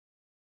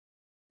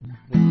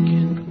What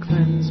can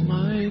cleanse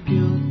my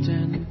guilt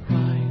and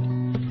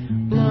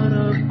pride? Blood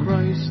of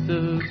Christ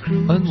the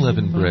crucified.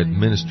 Unleavened Bread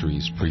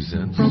Ministries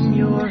presents From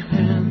your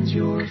hands,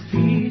 your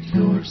feet,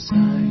 your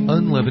side.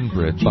 Unleavened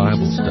Bread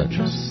Bible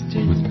Studies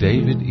with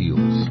David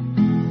Eels.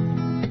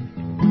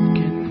 What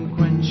can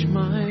quench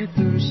my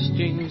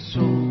thirsting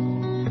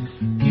soul?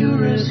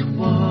 Pure as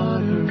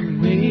water,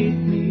 make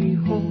me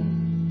whole.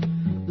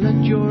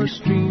 Let your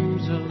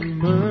streams of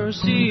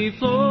mercy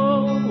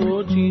flow.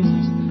 Oh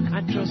Jesus,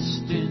 I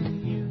trust in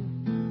you.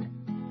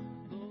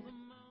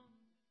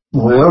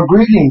 Well,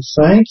 greetings,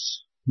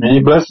 saints.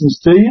 Many blessings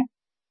to you.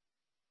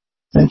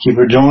 Thank you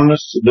for joining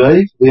us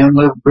today for the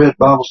Unleavened Bread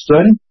Bible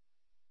Study.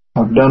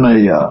 I've done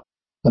a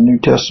New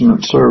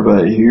Testament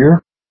survey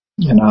here,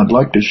 and I'd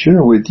like to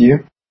share with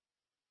you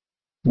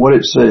what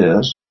it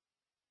says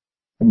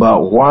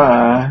about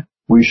why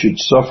we should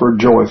suffer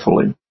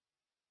joyfully.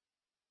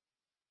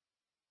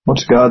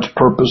 What's God's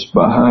purpose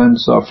behind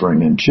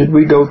suffering, and should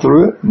we go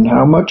through it, and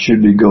how much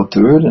should we go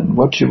through it, and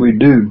what should we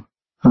do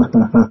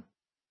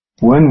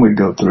when we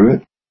go through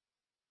it?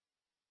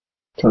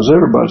 Because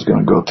everybody's going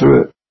to go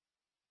through it.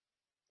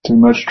 Through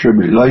much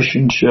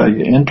tribulation shall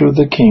you enter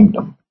the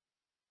kingdom,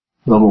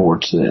 the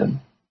Lord said.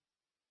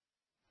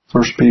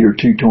 1 Peter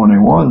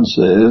 2:21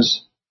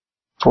 says,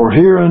 For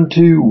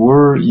hereunto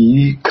were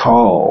ye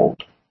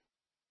called,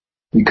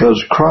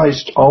 because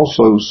Christ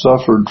also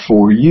suffered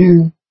for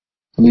you,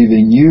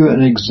 leaving you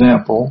an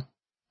example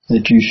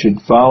that you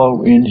should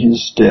follow in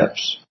his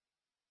steps.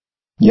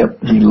 Yep,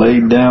 he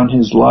laid down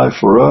his life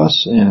for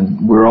us,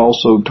 and we're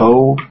also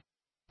told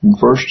in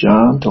 1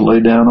 John to lay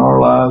down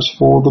our lives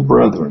for the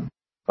brethren,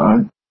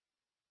 right?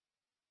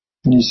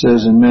 And he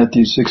says in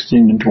Matthew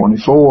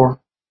 16:24,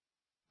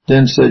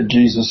 Then said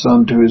Jesus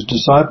unto his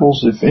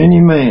disciples, If any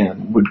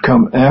man would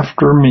come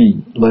after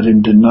me, let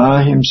him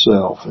deny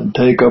himself and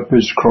take up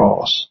his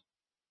cross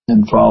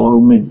and follow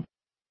me.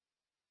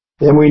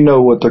 And we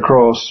know what the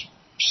cross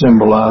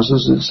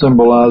symbolizes. It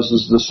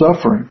symbolizes the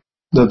suffering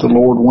that the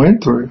Lord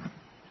went through,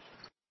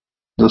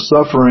 the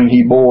suffering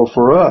he bore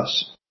for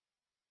us.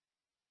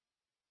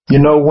 You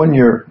know, when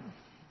you're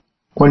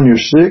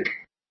sick,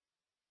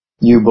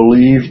 you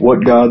believe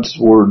what God's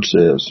word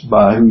says,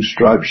 by whose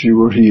stripes you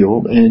were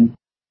healed, and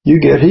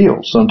you get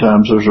healed.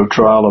 Sometimes there's a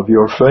trial of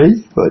your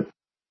faith, but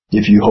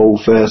if you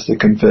hold fast the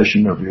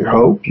confession of your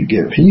hope, you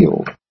get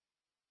healed.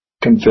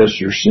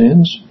 Confess your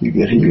sins, you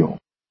get healed.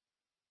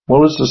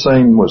 Well, it's the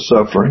same with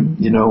suffering.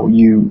 You know,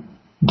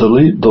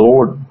 the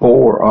Lord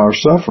bore our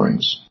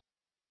sufferings.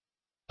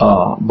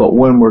 But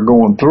when we're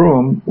going through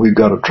them, we've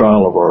got a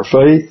trial of our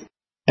faith.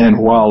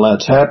 And while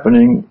that's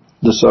happening,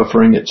 the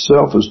suffering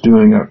itself is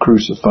doing a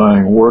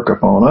crucifying work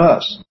upon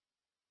us.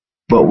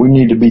 But we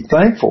need to be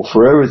thankful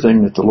for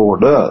everything that the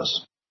Lord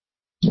does.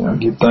 You know,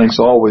 give thanks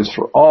always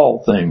for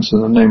all things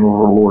in the name of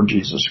our Lord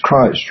Jesus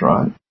Christ,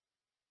 right?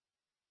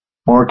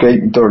 Mark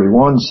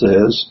 8:31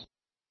 says,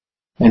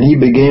 And he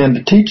began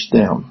to teach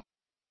them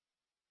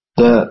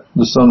that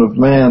the Son of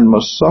Man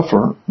must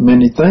suffer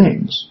many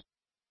things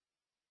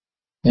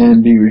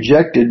and be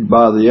rejected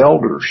by the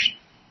elders,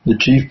 the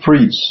chief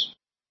priests,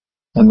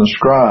 and the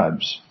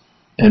scribes,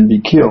 and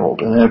be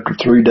killed, and after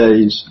 3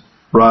 days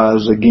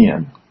rise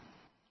again.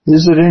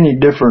 Is it any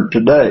different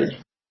today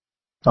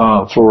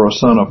for a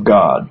son of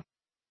God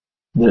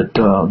that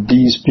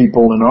these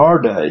people in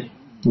our day,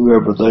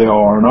 whoever they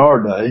are in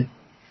our day,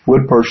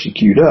 would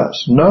persecute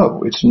us?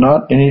 No, it's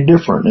not any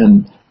different.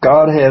 And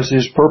God has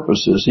his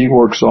purposes. He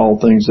works all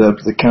things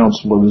after the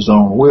counsel of his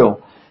own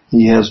will.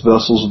 He has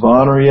vessels of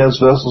honor. He has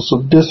vessels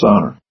of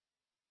dishonor.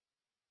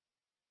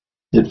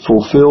 It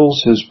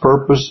fulfills his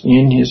purpose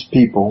in his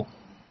people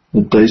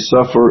that they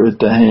suffer at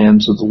the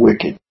hands of the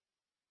wicked.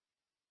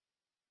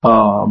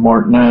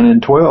 Mark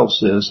 9:12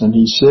 says, And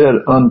he said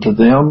unto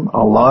them,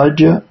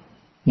 Elijah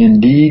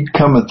indeed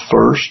cometh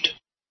first,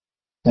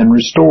 and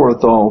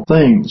restoreth all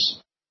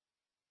things.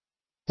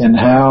 And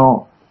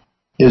how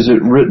is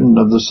it written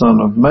of the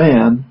Son of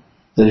Man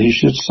that he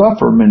should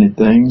suffer many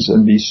things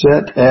and be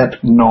set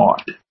at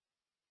naught?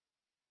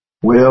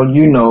 Well,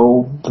 you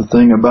know, the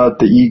thing about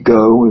the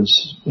ego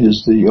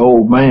is the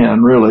old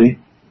man, really.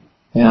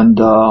 And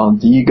the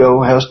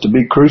ego has to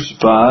be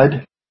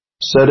crucified.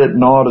 Set at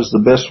naught is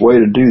the best way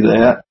to do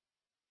that.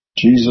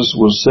 Jesus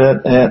was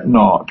set at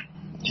naught.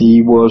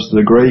 He was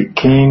the great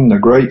King, the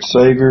great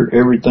Savior.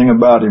 Everything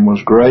about him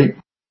was great.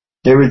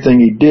 Everything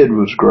he did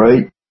was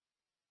great.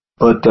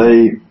 But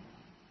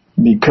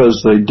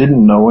because they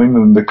didn't know him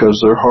and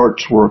because their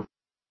hearts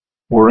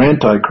were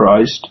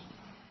antichrist,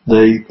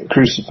 they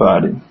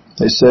crucified him.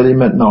 They set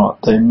him at naught.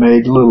 They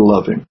made little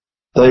of him.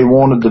 They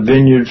wanted the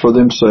vineyard for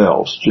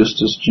themselves,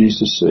 just as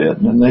Jesus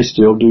said, and they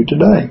still do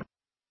today.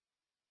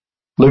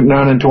 Luke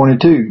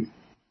 9:22,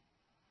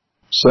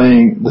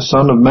 saying, The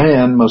Son of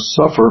Man must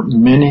suffer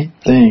many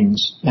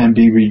things and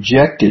be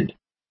rejected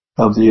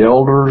of the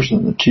elders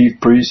and the chief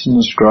priests and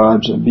the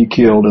scribes and be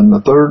killed, and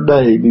the third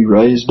day be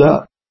raised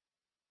up.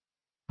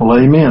 Well,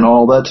 amen.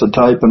 All that's a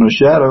type and a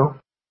shadow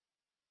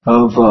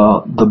of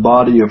the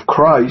body of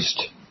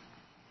Christ,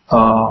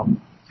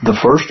 the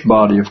first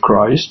body of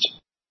Christ,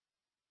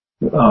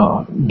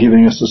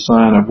 giving us a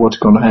sign of what's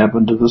going to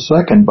happen to the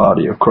second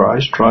body of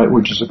Christ, right,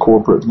 which is a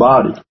corporate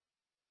body.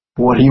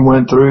 What he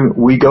went through,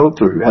 we go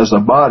through. As a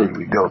body,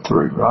 we go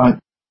through, right?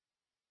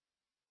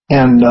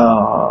 And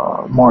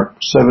Mark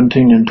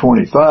 17 and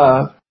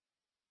 25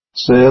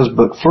 says,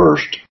 "But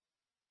first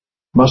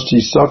must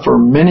he suffer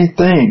many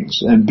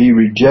things and be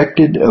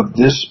rejected of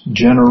this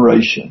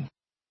generation."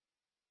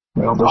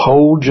 Well, the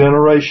whole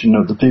generation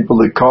of the people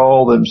that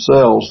call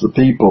themselves the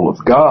people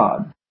of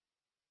God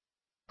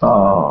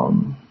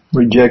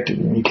rejected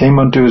him. He came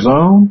unto his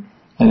own,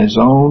 and his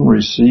own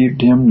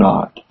received him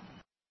not.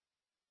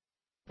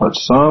 But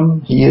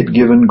some he had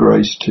given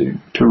grace to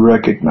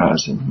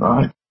recognize him,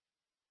 right?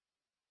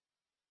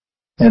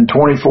 And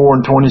 24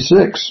 and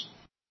 26,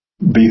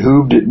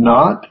 "Behooved it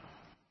not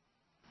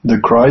the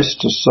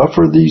Christ to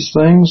suffer these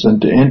things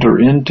and to enter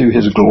into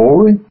his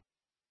glory?"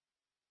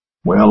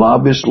 Well,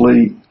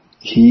 obviously,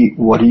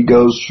 what he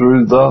goes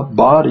through, the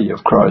body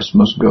of Christ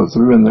must go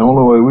through, and the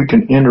only way we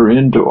can enter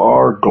into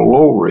our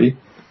glory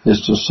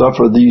is to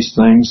suffer these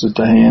things at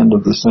the hand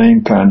of the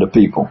same kind of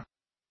people.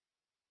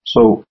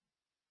 So,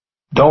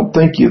 don't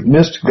think you've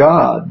missed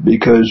God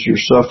because you're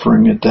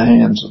suffering at the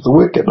hands of the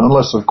wicked,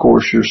 unless, of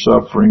course, you're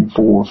suffering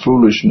for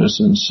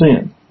foolishness and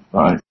sin,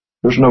 right?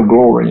 There's no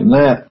glory in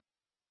that.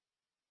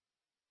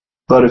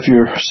 But if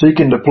you're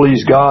seeking to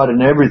please God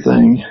in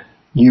everything,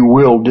 you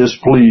will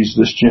displease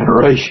this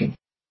generation.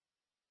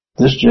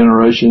 This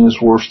generation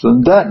is worse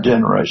than that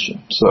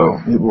generation, so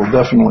it will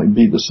definitely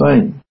be the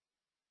same.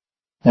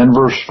 And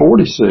verse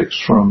 46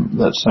 from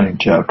that same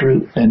chapter,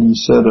 "And he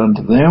said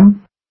unto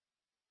them,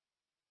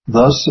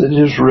 Thus it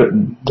is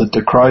written, that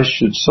the Christ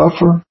should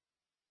suffer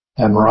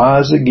and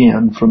rise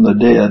again from the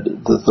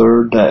dead the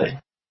third day."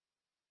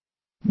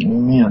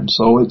 Amen.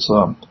 So it's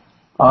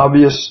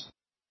obvious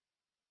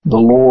the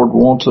Lord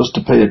wants us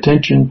to pay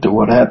attention to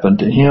what happened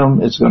to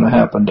him. It's going to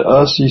happen to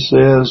us, he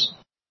says.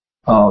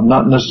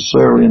 Not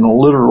necessarily in a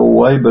literal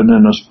way, but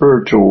in a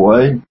spiritual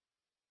way.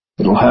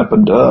 It'll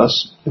happen to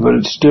us, but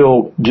it's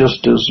still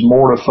just as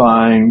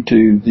mortifying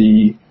to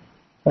the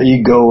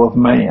ego of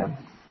man,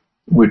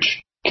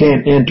 which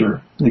can't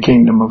enter the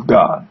kingdom of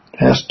God. It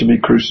has to be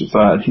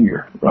crucified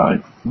here,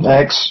 right?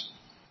 Acts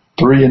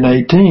 3 and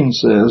 18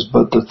 says,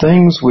 "But the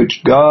things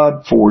which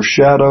God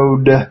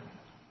foreshadowed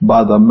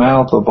by the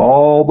mouth of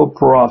all the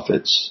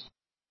prophets,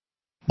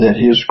 that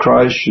his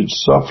Christ should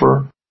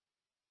suffer,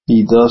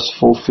 he thus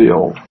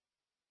fulfilled."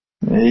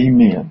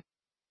 Amen.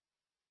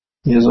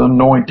 His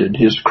anointed,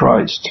 his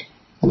Christ,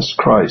 this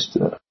Christ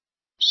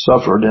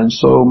suffered, and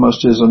so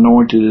must his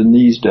anointed in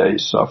these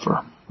days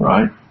suffer,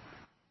 right?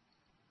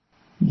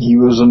 He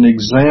was an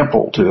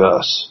example to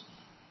us.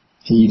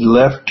 He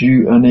left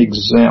you an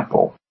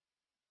example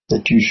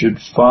that you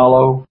should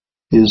follow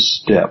his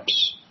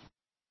steps.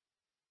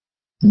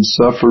 He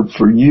suffered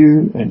for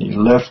you, and he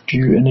left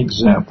you an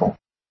example.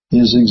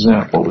 His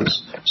example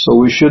is, so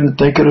we shouldn't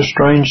think it a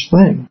strange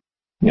thing,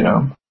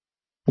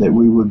 that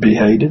we would be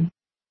hated.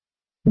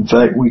 In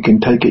fact, we can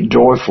take it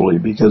joyfully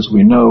because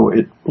we know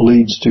it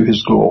leads to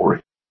his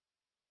glory.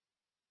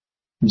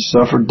 He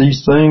suffered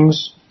these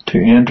things to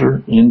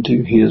enter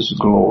into his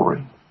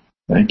glory.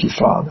 Thank you,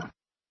 Father.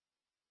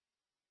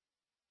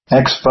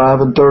 Acts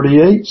 5 and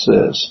 38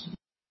 says,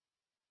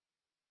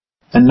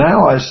 "And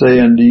now I say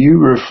unto you,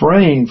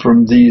 refrain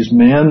from these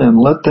men and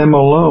let them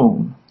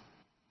alone.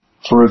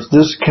 For if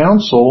this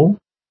counsel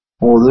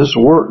or this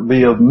work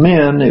be of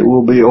men, it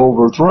will be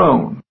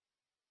overthrown."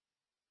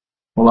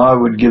 Well, I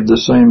would give the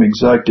same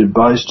exact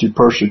advice to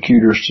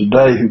persecutors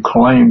today who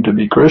claim to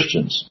be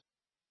Christians.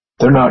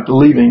 They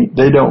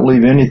don't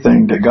leave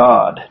anything to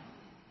God,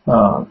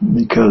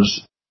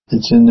 because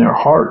it's in their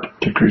heart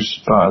to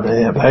crucify.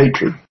 They have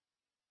hatred.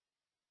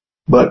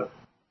 But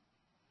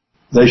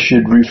they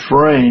should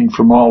refrain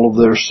from all of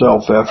their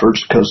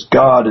self-efforts, because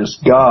God is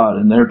God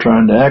and they're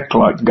trying to act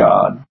like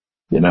God,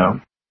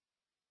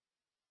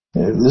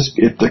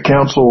 If the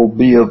counsel will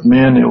be of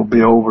men, it will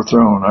be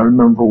overthrown. I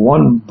remember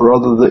one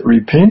brother that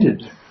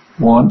repented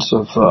once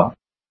of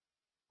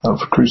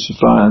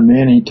crucifying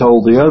men. He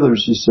told the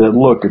others, he said,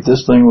 "Look, if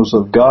this thing was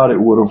of God,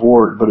 it would have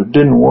worked, but it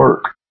didn't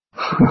work."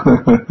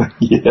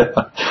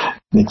 Yeah,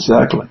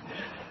 exactly.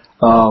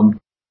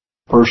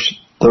 Verse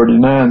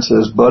 39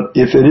 says, "But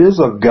if it is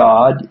of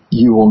God,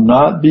 you will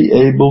not be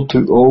able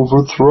to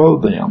overthrow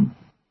them,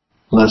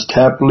 lest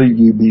haply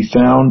you be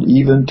found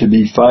even to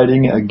be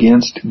fighting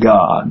against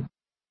God."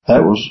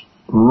 That was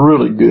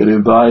really good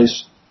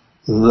advice.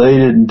 They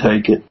didn't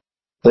take it.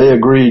 They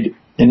agreed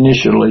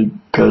initially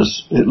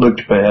because it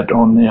looked bad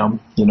on them,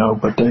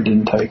 but they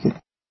didn't take it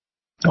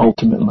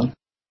ultimately.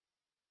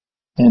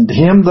 "And to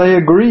him they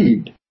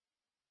agreed.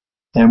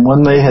 And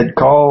when they had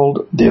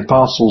called the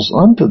apostles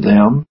unto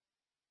them,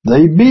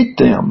 they beat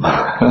them."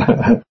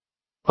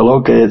 Well,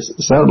 okay, it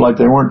sounded like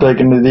they weren't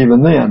taking it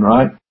even then,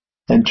 right?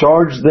 "And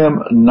charged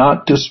them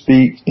not to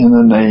speak in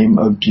the name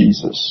of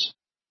Jesus,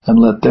 and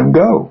let them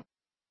go."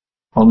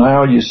 Well,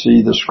 now you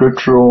see the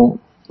scriptural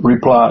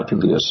reply to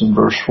this in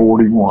verse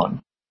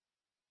 41.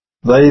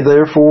 "They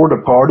therefore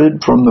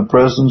departed from the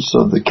presence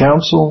of the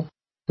council,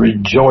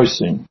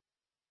 rejoicing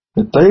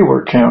that they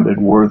were counted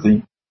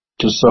worthy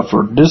to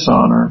suffer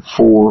dishonor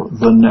for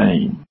the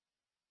name.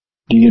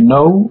 Do you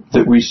know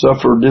that we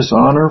suffer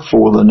dishonor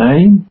for the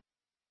name?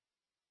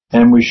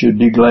 And we should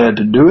be glad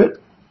to do it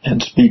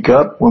and speak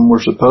up when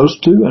we're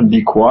supposed to and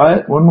be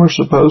quiet when we're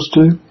supposed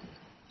to.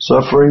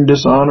 Suffering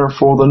dishonor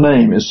for the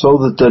name is so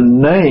that the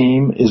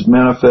name is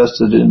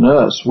manifested in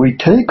us. We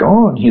take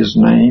on His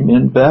name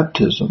in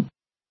baptism.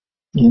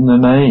 In the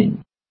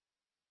name.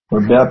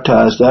 We're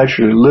baptized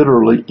actually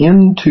literally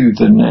into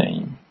the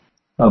name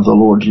of the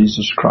Lord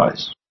Jesus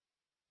Christ.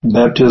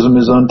 Baptism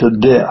is unto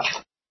death.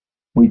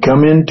 We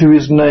come into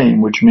His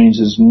name, which means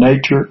His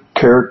nature,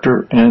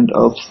 character, and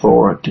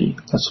authority.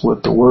 That's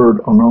what the word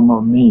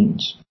onoma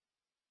means.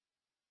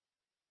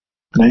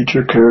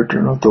 Nature, character,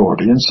 and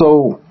authority. And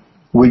so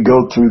we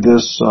go through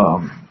this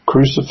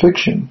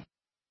crucifixion,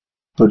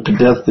 put to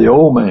death the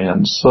old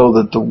man, so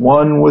that the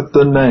one with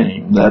the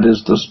name, that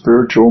is the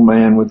spiritual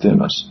man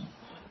within us,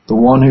 the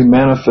one who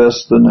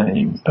manifests the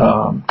name,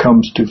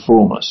 comes to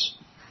fullness.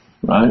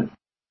 Right?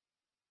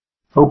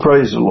 Oh,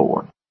 praise the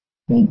Lord.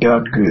 Ain't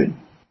God good?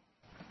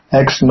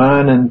 Acts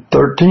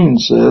 9:13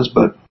 says,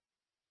 But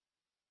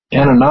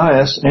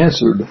Ananias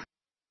answered,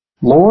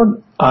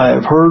 Lord, I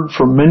have heard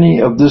from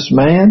many of this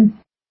man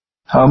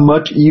how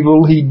much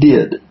evil he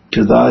did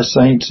to thy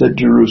saints at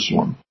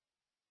Jerusalem.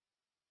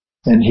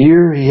 And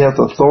here he hath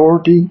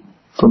authority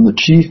from the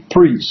chief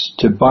priests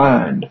to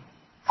bind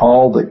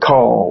all that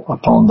call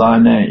upon thy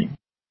name.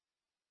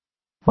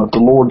 But the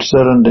Lord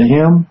said unto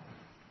him,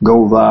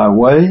 Go thy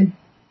way,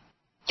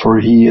 for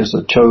he is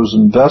a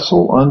chosen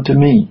vessel unto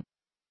me,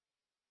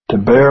 to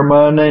bear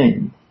my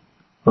name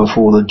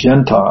before the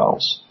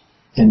Gentiles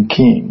and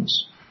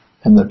kings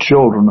and the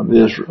children of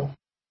Israel.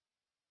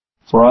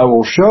 For I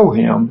will show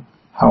him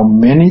how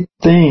many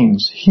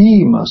things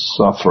he must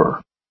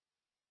suffer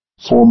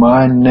for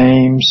my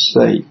name's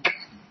sake.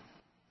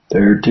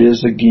 There it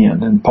is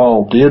again. And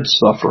Paul did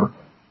suffer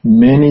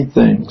many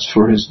things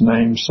for his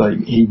name's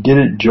sake. He did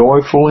it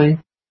joyfully.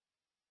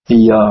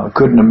 He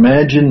couldn't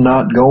imagine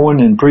not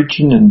going and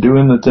preaching and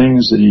doing the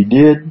things that he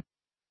did.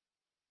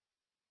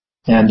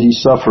 And he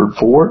suffered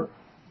for it,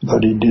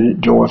 but he did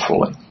it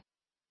joyfully.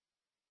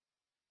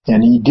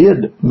 And he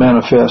did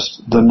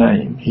manifest the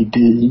name. He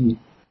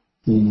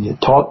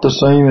taught the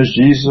same as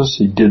Jesus.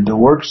 He did the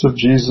works of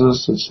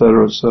Jesus,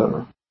 etc.,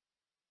 etc.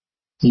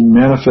 He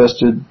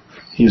manifested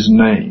His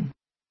name.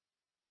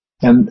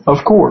 And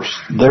of course,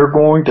 they're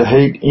going to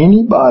hate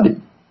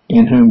anybody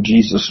in whom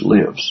Jesus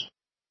lives.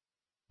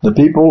 The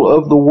people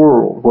of the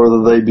world,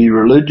 whether they be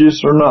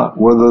religious or not,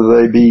 whether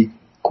they be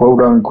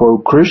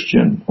quote-unquote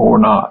Christian or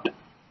not,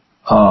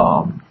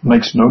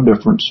 makes no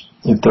difference.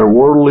 If they're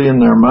worldly in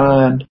their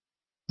mind,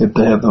 if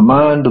they have the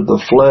mind of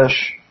the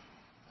flesh,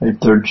 if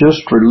they're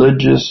just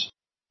religious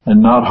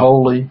and not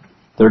holy,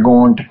 they're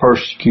going to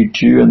persecute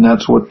you, and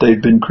that's what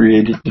they've been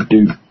created to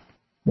do,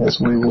 as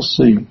we will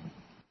see.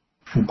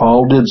 And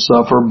Paul did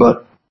suffer,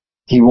 but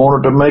he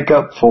wanted to make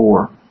up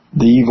for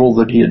the evil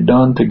that he had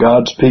done to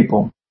God's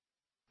people.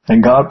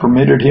 And God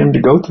permitted him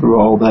to go through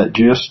all that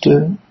just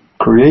to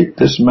create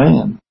this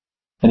man.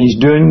 And He's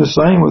doing the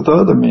same with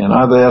other men.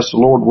 I've asked the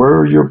Lord, where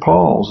are your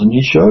Pauls? And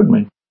He showed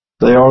me.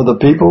 They are the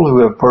people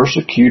who have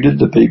persecuted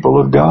the people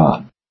of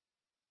God.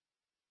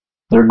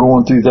 They're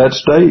going through that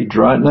stage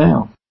right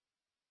now.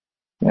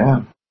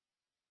 Yeah.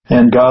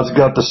 And God's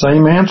got the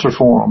same answer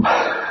for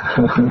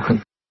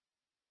them.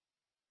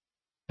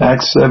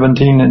 Acts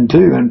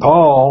 17:2. And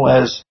Paul,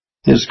 as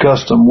his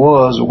custom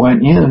was,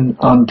 went in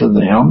unto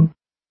them,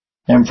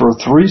 and for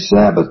 3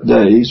 Sabbath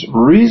days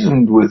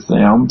reasoned with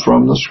them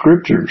from the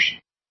Scriptures,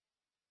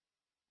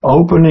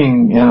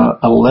 opening and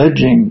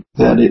alleging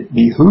that it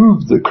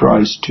behooved the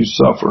Christ to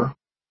suffer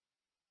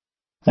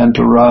and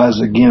to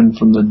rise again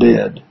from the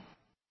dead.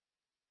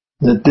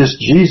 That this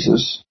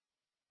Jesus,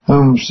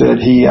 whom said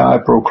he, I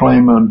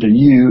proclaim unto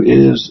you,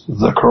 is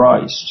the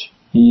Christ.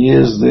 He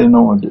is the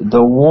anointed.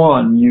 The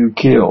one you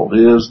killed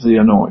is the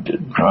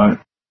anointed, right?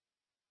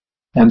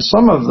 And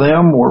some of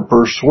them were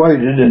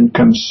persuaded and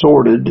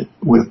consorted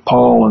with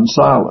Paul and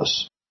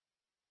Silas.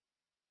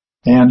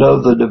 And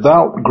of the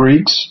devout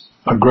Greeks,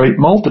 a great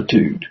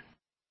multitude,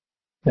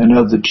 and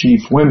of the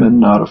chief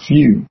women, not a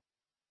few.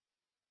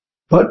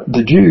 But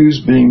the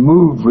Jews, being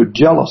moved with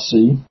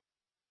jealousy,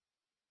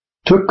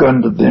 took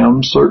unto them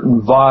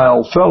certain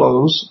vile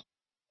fellows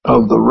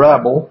of the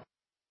rabble,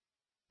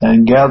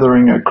 and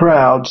gathering a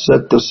crowd,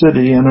 set the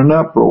city in an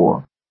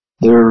uproar.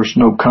 There's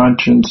no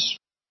conscience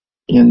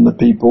in the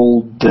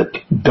people that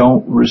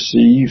don't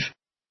receive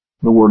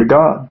the Word of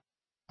God.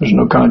 There's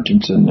no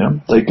conscience in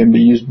them. They can be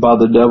used by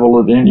the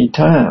devil at any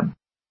time.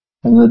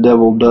 And the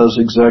devil does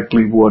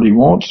exactly what he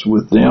wants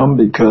with them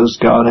because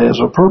God has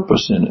a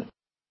purpose in it.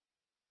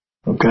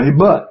 Okay,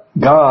 but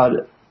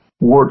God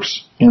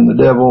works in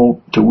the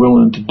devil to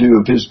will and to do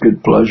of His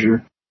good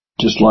pleasure,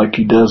 just like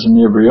He does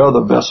in every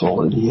other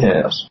vessel that He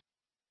has.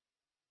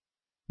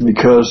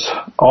 Because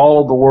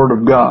all the Word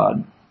of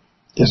God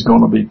is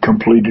going to be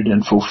completed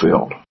and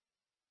fulfilled.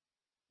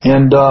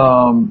 and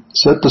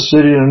set the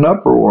city in an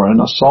uproar,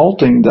 and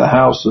assaulting the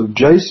house of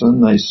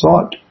Jason, they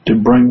sought to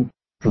bring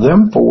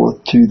them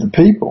forth to the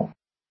people.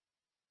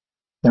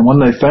 And when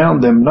they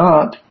found them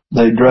not,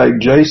 they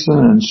dragged Jason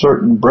and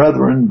certain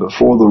brethren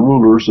before the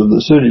rulers of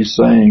the city,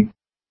 saying,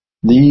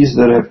 These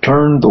that have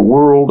turned the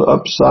world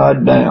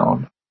upside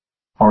down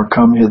are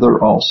come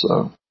hither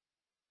also.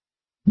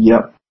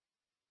 Yep.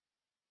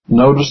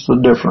 Notice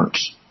the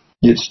difference.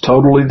 It's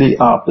totally the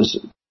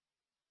opposite.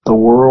 The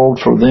world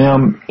for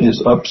them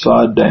is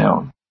upside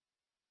down.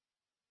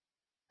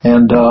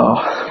 And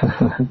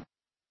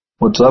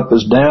what's up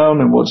is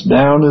down and what's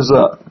down is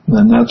up.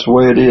 And that's the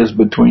way it is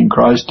between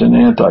Christ and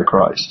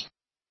Antichrist.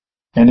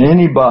 And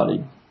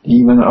anybody,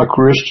 even a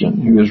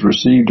Christian who has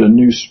received a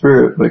new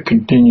spirit but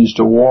continues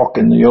to walk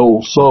in the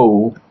old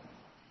soul,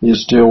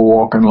 is still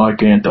walking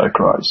like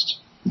Antichrist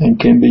and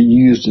can be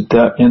used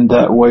in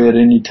that way at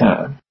any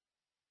time.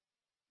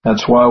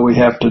 That's why we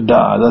have to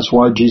die. That's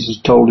why Jesus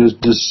told his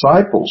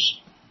disciples,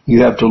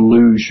 you have to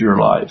lose your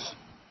life.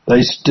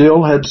 They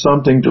still had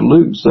something to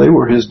lose. They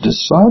were his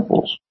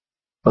disciples,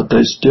 but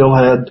they still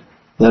had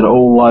that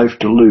old life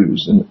to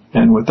lose.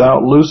 And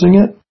without losing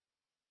it,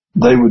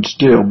 they would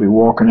still be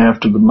walking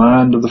after the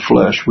mind of the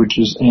flesh, which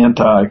is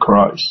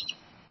Antichrist.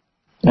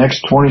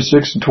 Acts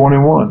 26 and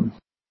 21.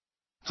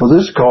 For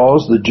this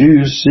cause the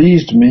Jews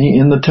seized me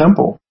in the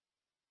temple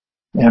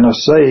and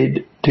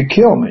essayed to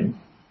kill me.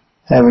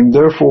 Having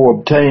therefore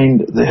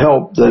obtained the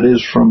help that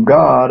is from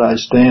God, I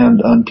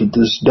stand unto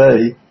this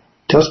day,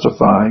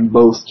 testifying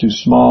both to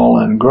small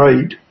and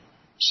great,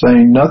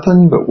 saying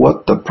nothing but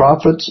what the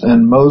prophets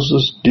and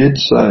Moses did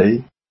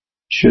say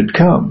should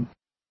come.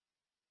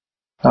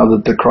 How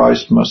that the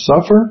Christ must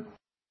suffer,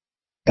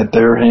 at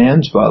their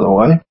hands, by the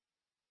way,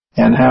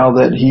 and how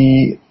that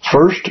he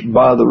first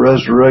by the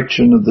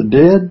resurrection of the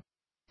dead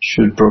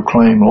should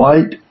proclaim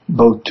light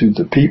both to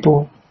the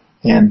people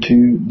and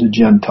to the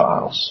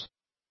Gentiles.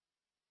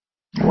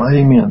 Well,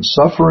 amen.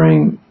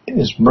 Suffering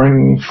is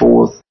bringing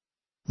forth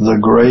the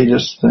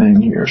greatest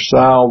thing here,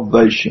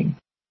 salvation.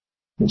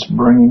 It's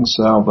bringing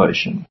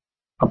salvation.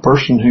 A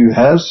person who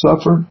has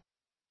suffered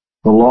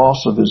the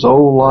loss of his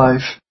old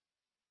life,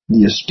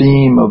 the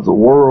esteem of the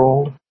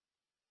world,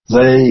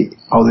 they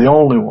are the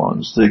only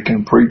ones that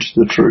can preach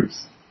the truth,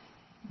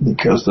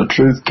 because the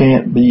truth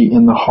can't be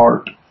in the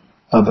heart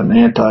of an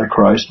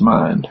Antichrist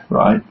mind,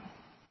 right?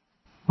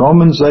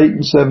 Romans 8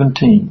 and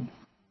 17.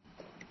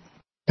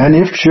 And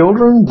if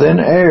children, then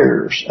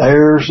heirs,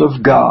 heirs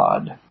of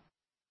God,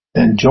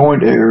 and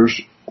joint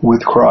heirs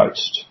with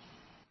Christ.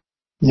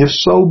 If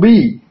so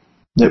be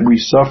that we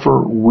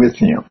suffer with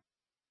him.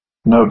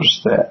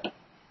 Notice that.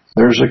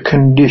 There's a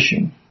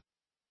condition.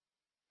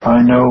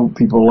 I know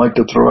people like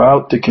to throw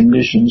out the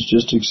conditions,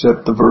 just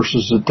accept the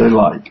verses that they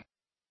like.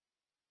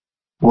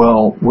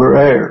 Well, we're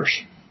heirs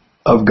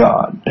of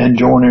God and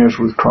joint heirs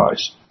with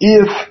Christ.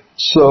 If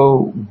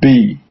so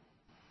be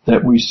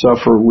that we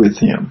suffer with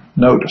him.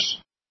 Notice.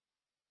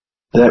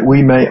 That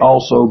we may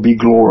also be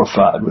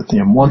glorified with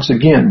him. Once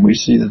again, we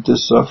see that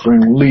this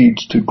suffering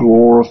leads to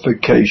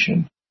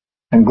glorification.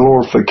 And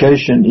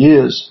glorification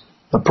is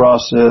the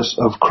process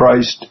of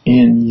Christ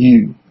in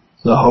you.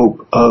 The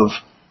hope of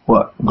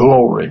what?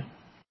 Glory.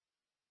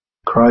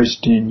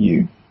 Christ in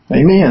you.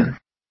 Amen.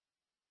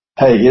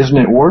 Hey, isn't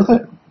it worth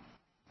it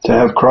to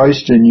have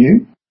Christ in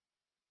you?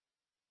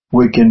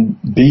 We can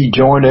be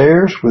joint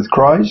heirs with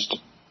Christ.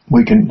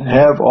 We can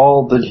have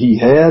all that he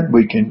had.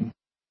 We can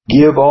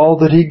give all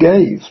that he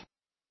gave.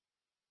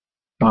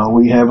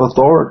 We have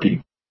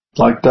authority,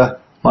 like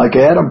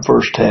Adam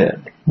first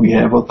had. We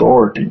have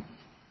authority,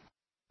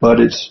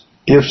 but it's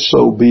if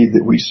so be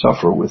that we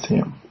suffer with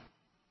him,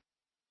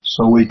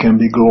 so we can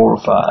be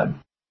glorified.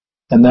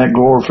 And that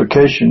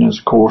glorification, of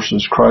course,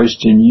 is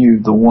Christ in you,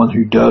 the one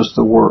who does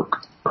the work,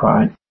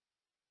 right?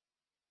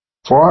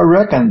 For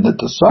I reckon that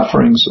the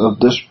sufferings of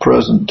this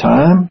present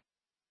time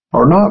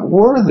are not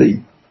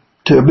worthy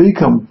to be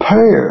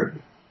compared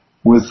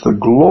with the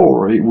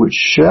glory which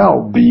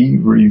shall be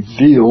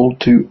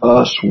revealed to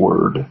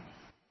usward.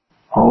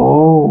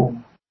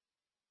 Oh,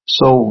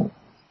 so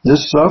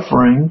this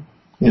suffering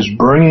is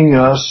bringing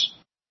us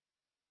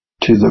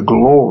to the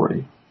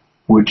glory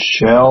which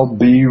shall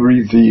be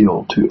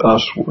revealed to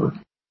usward.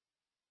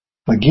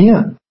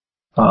 Again,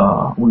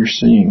 we're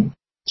seeing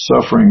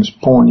sufferings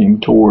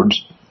pointing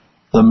towards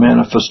the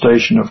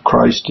manifestation of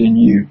Christ in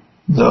you,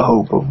 the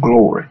hope of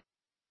glory.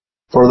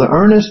 For the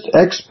earnest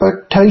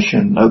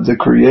expectation of the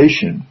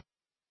creation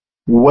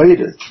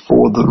waiteth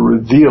for the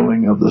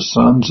revealing of the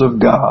sons of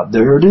God.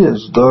 There it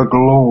is, the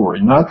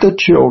glory, not the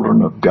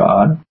children of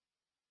God.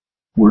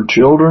 We're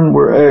children,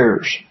 we're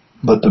heirs,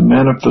 but the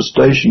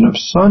manifestation of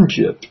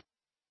sonship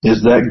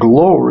is that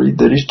glory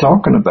that he's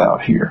talking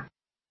about here.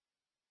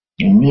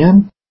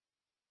 Amen.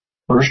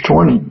 Verse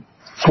 20.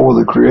 For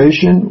the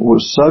creation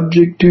was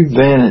subject to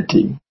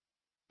vanity.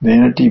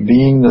 Vanity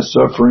being the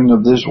suffering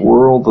of this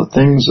world, the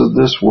things of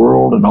this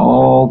world, and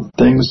all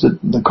the things that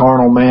the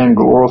carnal man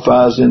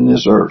glorifies in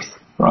this earth,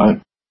 right?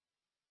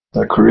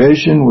 The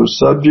creation was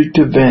subject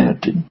to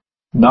vanity,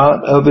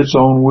 not of its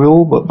own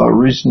will, but by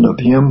reason of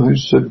him who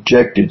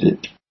subjected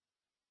it,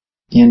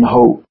 in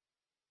hope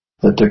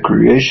that the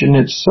creation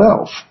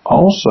itself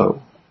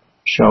also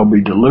shall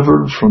be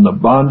delivered from the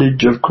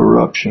bondage of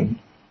corruption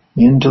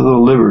into the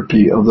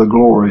liberty of the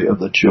glory of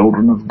the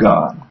children of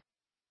God.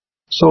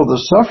 So the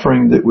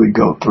suffering that we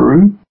go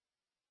through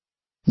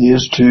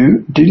is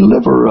to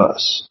deliver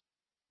us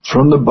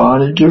from the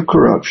bondage of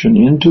corruption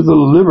into the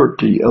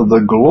liberty of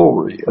the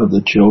glory of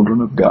the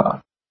children of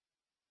God.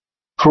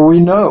 For we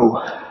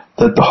know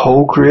that the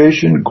whole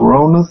creation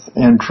groaneth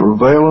and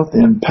travaileth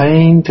in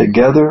pain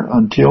together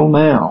until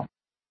now.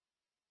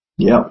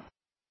 Yep.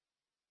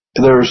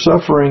 There is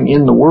suffering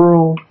in the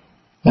world,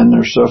 and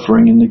there's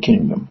suffering in the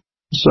kingdom.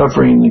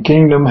 Suffering in the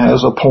kingdom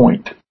has a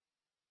point.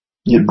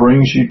 It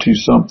brings you to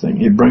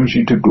something. It brings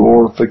you to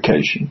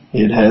glorification.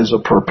 It has a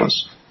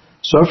purpose.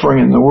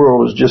 Suffering in the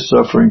world is just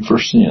suffering for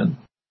sin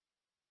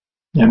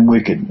and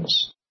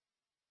wickedness.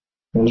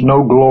 There's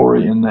no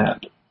glory in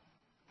that.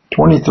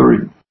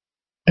 23.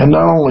 And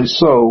not only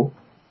so,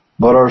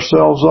 but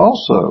ourselves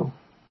also,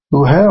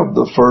 who have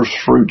the first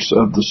fruits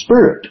of the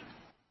Spirit.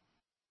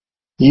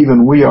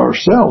 Even we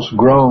ourselves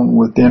groan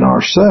within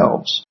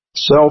ourselves.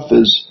 Self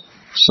is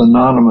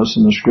synonymous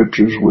in the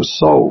Scriptures with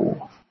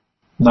soul,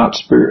 not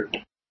spirit.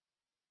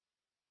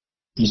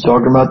 He's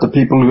talking about the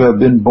people who have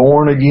been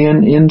born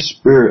again in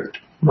spirit,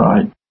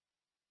 right?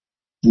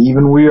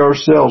 Even we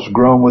ourselves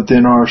groan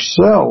within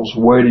ourselves,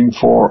 waiting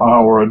for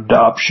our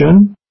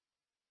adoption,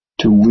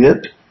 to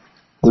wit,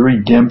 the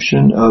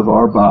redemption of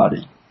our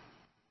body.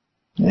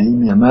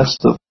 Amen. That's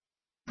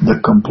the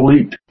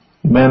complete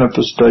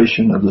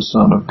manifestation of the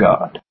Son of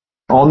God.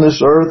 On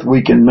this earth,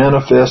 we can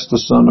manifest the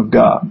Son of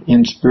God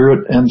in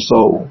spirit and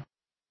soul.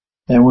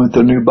 And with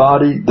the new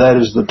body, that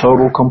is the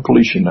total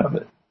completion of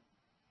it.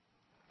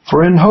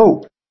 For in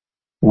hope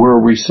were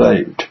we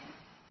saved.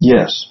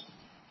 Yes.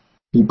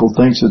 People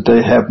think that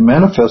they have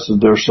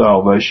manifested their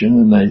salvation,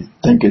 and they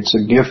think it's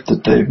a gift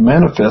that they've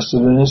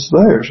manifested and it's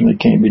theirs and it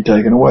can't be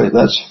taken away.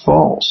 That's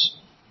false.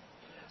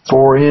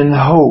 For in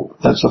hope,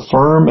 that's a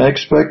firm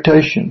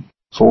expectation.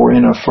 For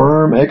in a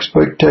firm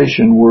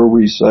expectation were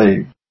we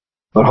saved.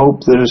 But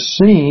hope that is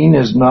seen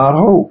is not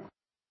hope.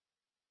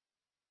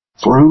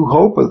 For who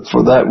hopeth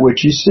for that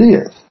which he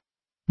seeth?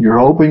 You're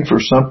hoping for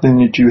something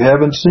that you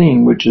haven't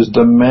seen, which is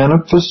the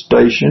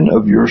manifestation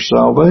of your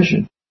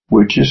salvation,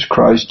 which is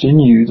Christ in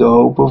you, the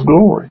hope of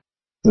glory,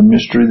 the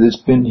mystery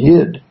that's been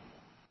hid,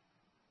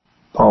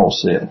 Paul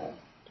said.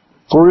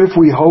 For if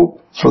we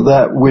hope for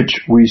that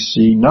which we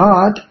see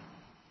not,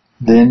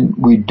 then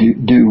we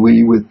do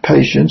we with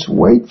patience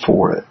wait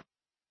for it.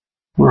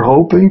 We're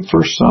hoping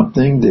for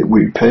something that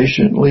we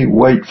patiently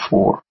wait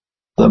for,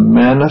 the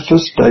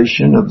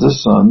manifestation of the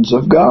sons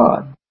of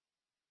God.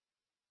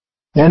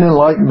 And in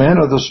like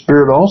manner the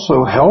Spirit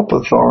also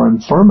helpeth our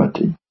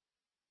infirmity,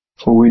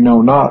 for we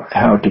know not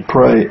how to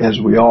pray as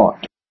we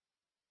ought.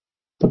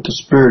 But the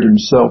Spirit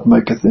himself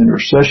maketh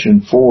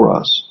intercession for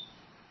us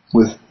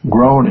with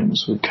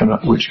groanings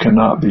which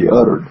cannot be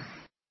uttered.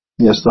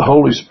 Yes, the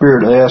Holy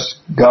Spirit asks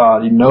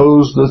God. He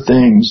knows the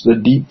things, the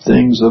deep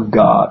things of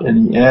God,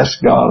 and he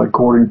asks God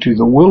according to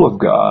the will of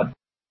God,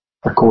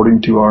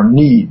 according to our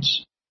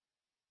needs.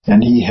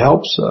 And he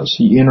helps us.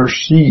 He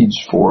intercedes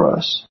for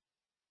us.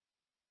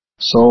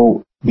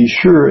 So be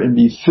sure and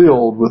be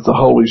filled with the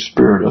Holy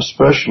Spirit,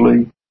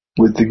 especially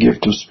with the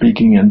gift of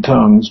speaking in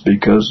tongues,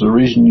 because the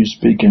reason you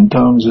speak in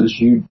tongues is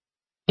you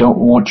don't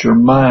want your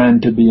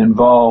mind to be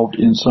involved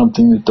in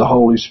something that the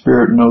Holy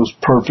Spirit knows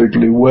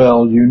perfectly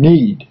well you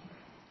need,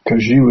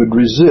 because you would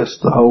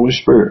resist the Holy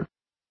Spirit.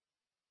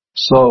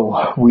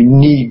 So we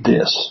need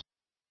this.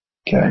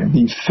 Okay,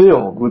 be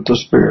filled with the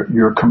Spirit.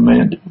 You're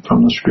commanded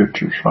from the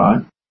Scriptures,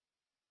 right?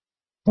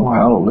 Oh,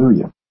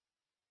 hallelujah.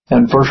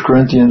 And 1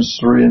 Corinthians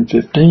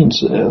 3:15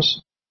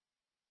 says,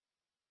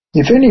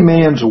 If any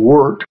man's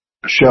work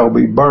shall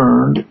be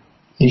burned,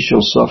 he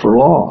shall suffer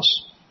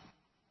loss.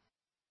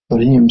 But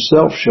he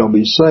himself shall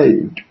be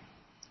saved,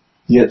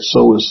 yet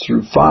so is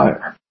through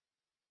fire.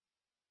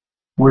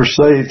 We're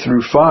saved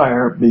through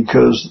fire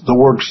because the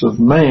works of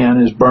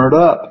man is burnt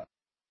up.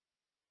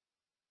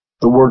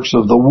 The works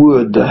of the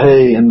wood, the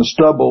hay, and the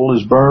stubble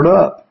is burnt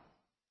up.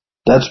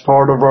 That's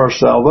part of our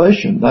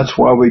salvation. That's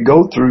why we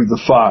go through the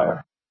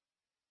fire.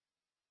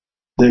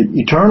 The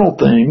eternal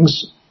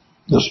things,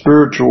 the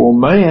spiritual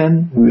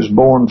man who is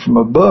born from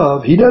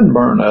above, he doesn't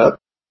burn up.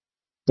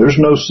 There's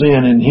no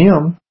sin in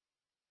him.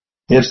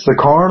 It's the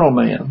carnal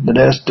man that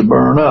has to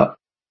burn up.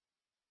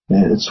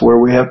 It's where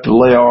we have to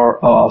lay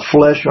our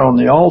flesh on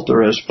the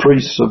altar as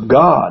priests of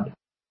God,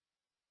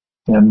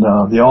 and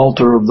the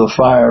altar of the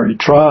fiery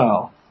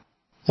trial,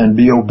 and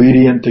be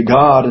obedient to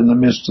God in the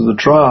midst of the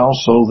trial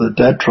so that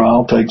that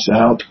trial takes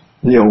out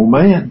the old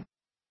man.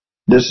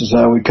 This is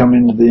how we come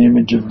into the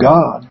image of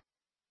God.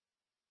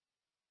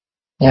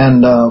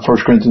 And 1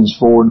 Corinthians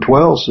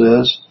 4:12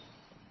 says,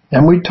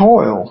 And we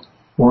toil,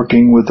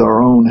 working with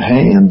our own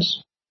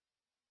hands,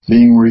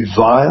 being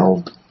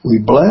reviled, we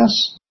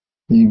bless,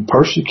 being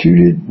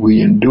persecuted, we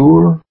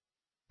endure,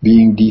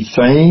 being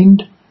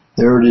defamed,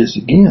 there it is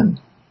again,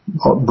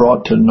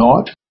 brought to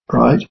naught,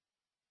 right?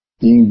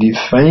 Being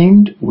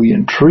defamed, we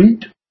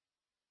entreat.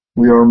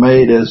 We are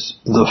made as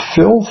the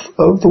filth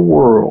of the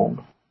world,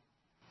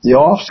 the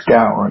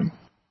offscouring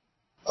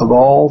of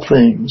all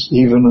things,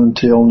 even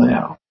until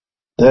now.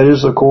 That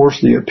is, of course,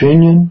 the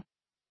opinion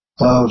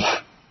of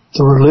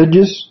the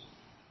religious,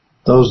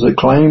 those that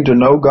claim to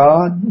know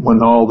God,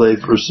 when all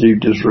they've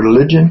received is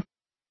religion.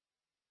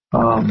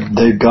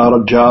 They've got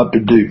a job to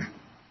do.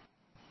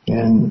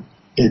 And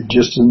it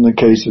just in the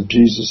case of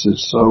Jesus,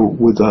 it's so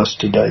with us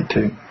today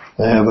too.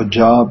 They have a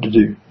job to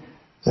do.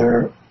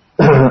 They're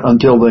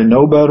until they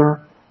know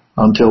better,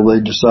 until they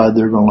decide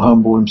they're going to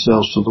humble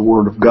themselves to the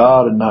Word of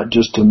God and not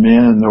just to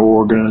men and their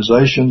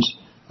organizations,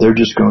 they're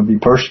just going to be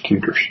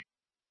persecutors.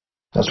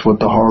 That's what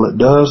the harlot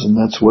does, and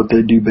that's what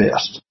they do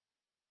best.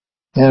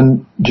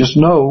 And just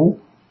know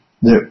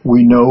that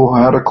we know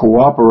how to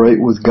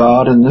cooperate with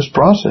God in this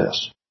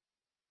process.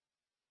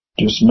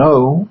 Just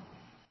know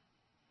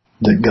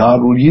that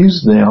God will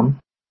use them,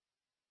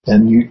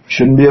 and you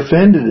shouldn't be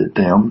offended at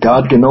them.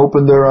 God can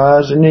open their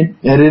eyes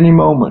at any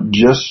moment,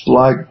 just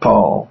like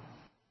Paul.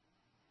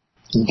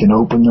 He can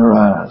open their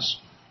eyes.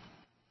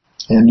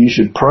 And you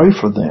should pray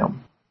for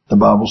them. The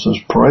Bible says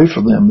pray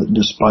for them that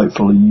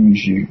despitefully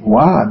use you.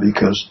 Why?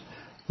 Because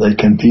they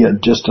can be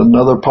just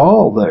another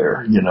Paul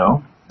there,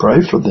 Pray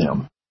for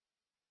them.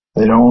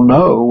 They don't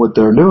know what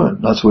they're doing.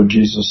 That's what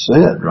Jesus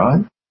said,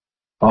 right?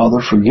 Father,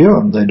 forgive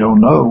them. They don't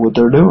know what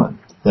they're doing.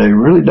 They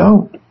really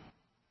don't.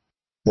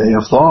 They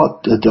have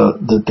thought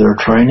that their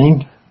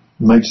training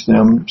makes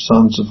them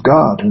sons of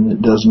God, and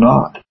it does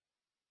not.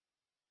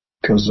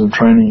 Because their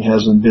training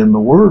hasn't been the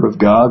Word of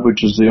God,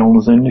 which is the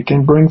only thing that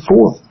can bring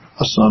forth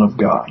a son of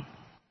God.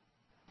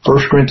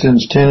 1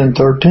 Corinthians 10 and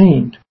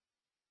 13.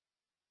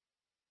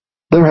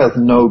 There hath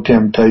no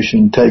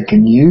temptation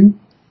taken you,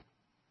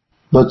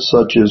 but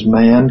such as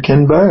man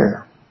can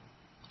bear.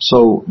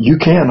 So you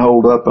can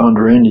hold up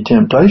under any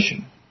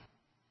temptation.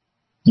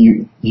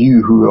 You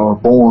who are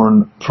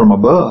born from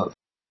above,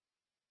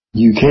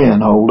 you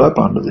can hold up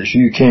under this.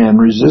 You can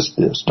resist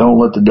this. Don't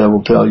let the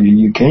devil tell you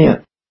you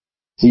can't.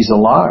 He's a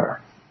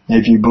liar.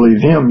 If you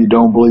believe him, you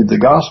don't believe the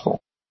gospel.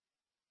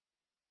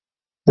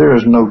 There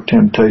is no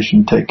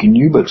temptation taken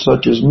you, but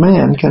such as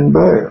man can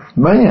bear.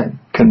 Man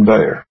can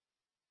bear.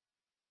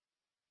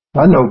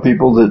 I know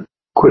people that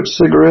quit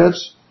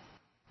cigarettes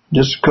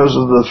just because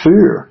of the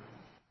fear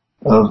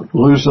of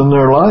losing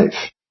their life.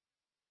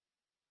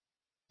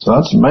 So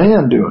that's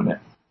man doing it.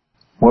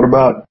 What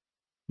about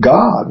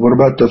God? What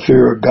about the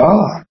fear of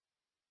God?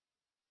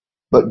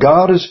 But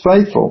God is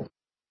faithful,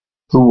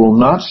 who will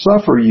not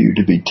suffer you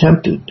to be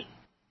tempted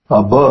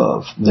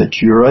above that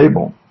you're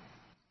able.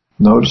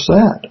 Notice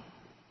that.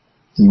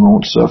 He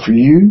won't suffer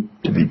you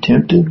to be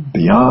tempted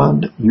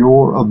beyond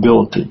your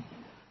ability.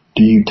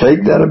 Do you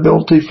take that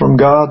ability from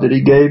God that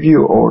He gave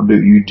you, or do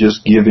you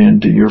just give in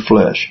to your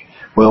flesh?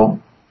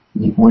 Well,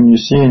 when you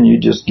sin, you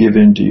just give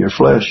in to your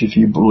flesh if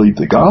you believe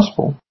the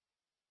gospel.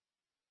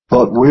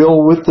 But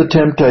will with the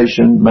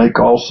temptation make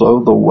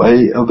also the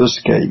way of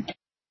escape.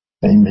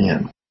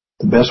 Amen.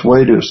 The best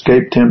way to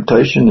escape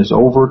temptation is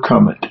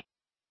overcome it.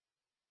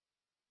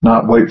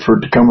 Not wait for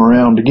it to come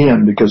around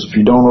again, because if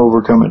you don't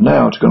overcome it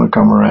now, it's going to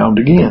come around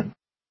again.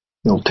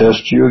 It'll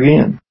test you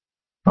again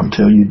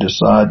until you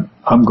decide,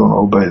 I'm going to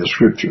obey the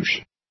Scriptures.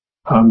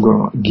 I'm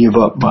going to give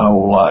up my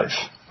old life,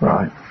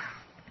 right?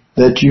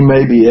 That you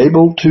may be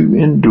able to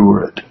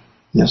endure it.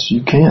 Yes,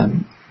 you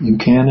can. You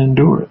can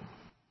endure it.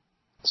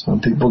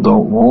 Some people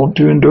don't want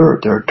to endure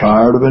it. They're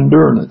tired of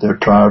enduring it. They're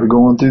tired of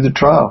going through the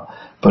trial.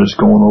 But it's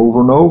going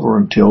over and over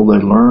until they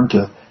learn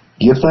to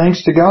give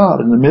thanks to God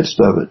in the midst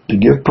of it, to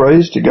give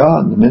praise to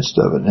God in the midst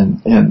of it,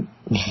 and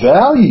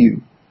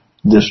value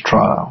this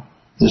trial,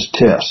 this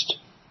test,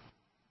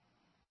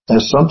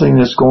 as something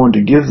that's going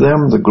to give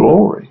them the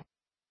glory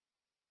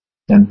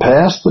and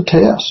pass the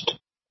test.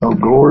 Oh,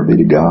 glory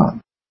be to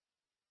God.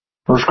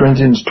 1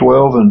 Corinthians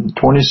 12 and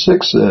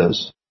 26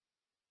 says,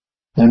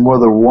 and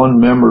whether one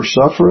member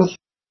suffereth,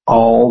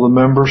 all the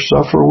members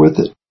suffer with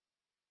it.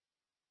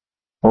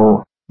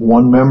 Or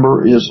one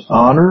member is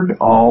honored,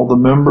 all the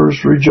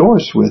members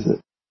rejoice with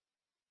it.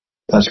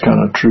 That's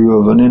kind of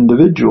true of an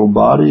individual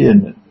body,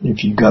 and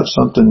if you've got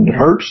something that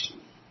hurts,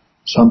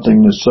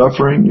 something that's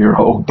suffering, your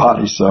whole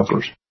body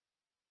suffers,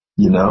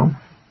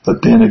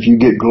 But then if you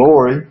get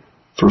glory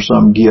for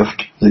some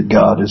gift that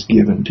God has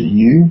given to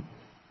you,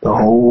 the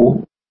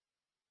whole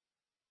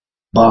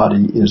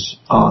body is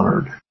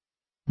honored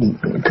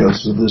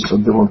because of this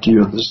ability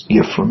or this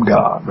gift from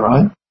God,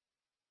 right?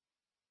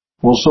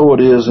 Well, so it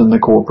is in the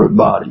corporate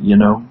body,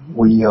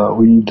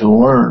 We need to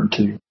learn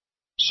to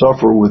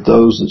suffer with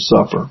those that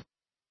suffer.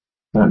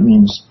 That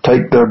means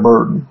take their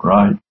burden,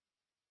 right?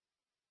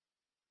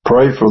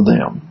 Pray for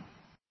them.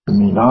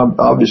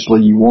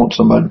 Obviously you want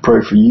somebody to pray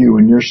for you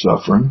when you're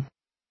suffering.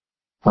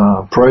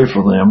 Pray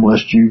for them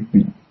lest you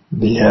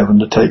be having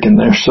to take in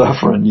their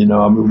suffering,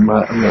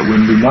 that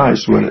wouldn't be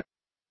nice, would it?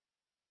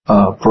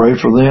 Pray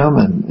for them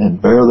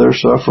and bear their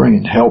suffering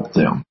and help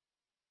them.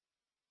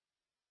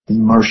 Be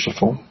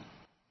merciful.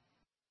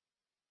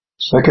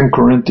 2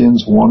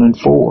 Corinthians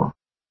 1:4.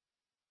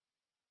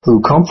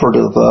 Who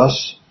comforteth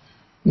us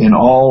in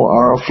all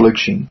our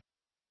affliction,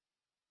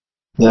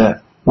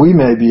 that we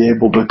may be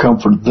able to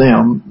comfort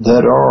them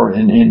that are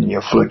in any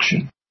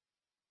affliction,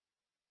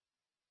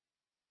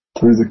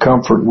 through the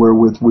comfort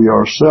wherewith we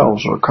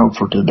ourselves are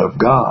comforted of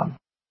God.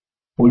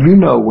 Well, you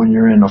know when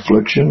you're in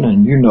affliction,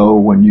 and you know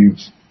when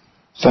you've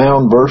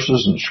found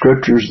verses and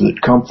scriptures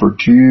that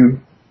comfort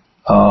you,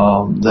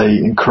 they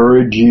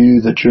encourage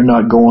you that you're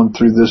not going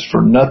through this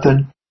for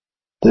nothing,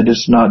 that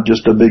it's not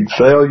just a big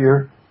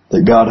failure,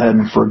 that God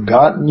hadn't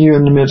forgotten you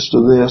in the midst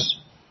of this.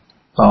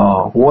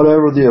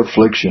 Whatever the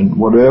affliction,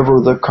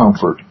 whatever the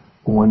comfort,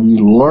 when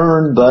you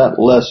learn that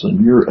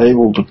lesson, you're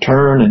able to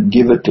turn and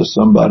give it to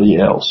somebody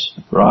else,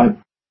 right?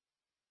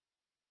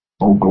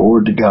 Oh,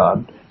 glory to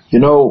God. You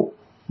know,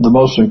 the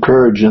most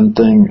encouraging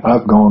thing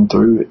I've gone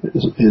through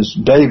is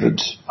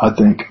David's, I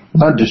think,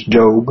 not just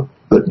Job,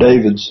 but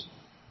David's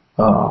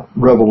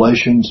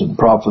revelations and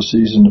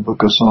prophecies in the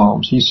book of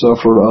Psalms. He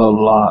suffered a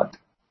lot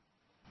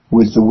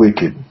with the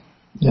wicked,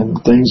 and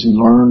the things he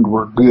learned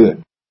were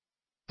good.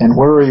 And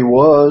where he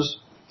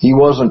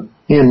wasn't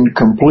in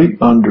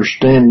complete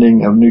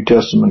understanding of New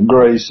Testament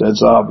grace.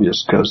 That's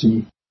obvious because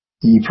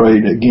he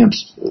prayed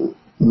against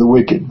the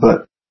wicked,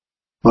 but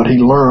he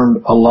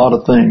learned a lot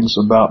of things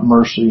about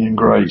mercy and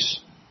grace,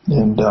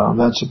 and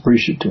that's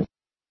appreciative.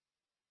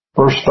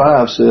 Verse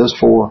 5 says,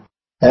 For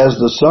as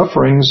the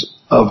sufferings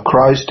of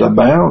Christ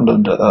abound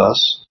unto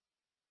us,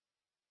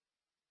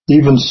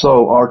 even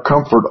so our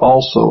comfort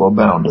also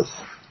aboundeth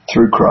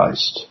through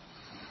Christ.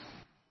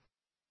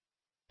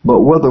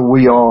 But whether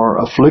we are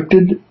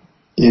afflicted,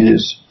 it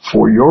is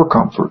for your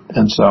comfort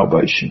and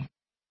salvation.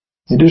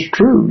 It is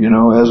true,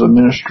 as a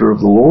minister of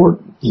the Lord,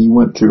 he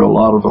went through a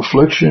lot of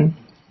affliction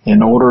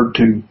in order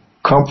to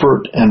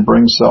comfort and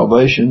bring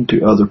salvation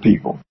to other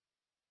people.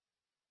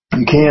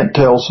 You can't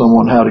tell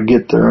someone how to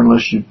get there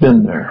unless you've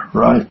been there,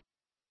 right?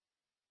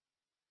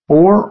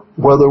 Or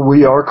whether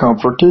we are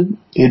comforted,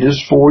 it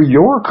is for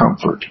your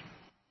comfort,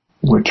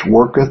 which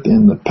worketh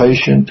in the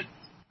patient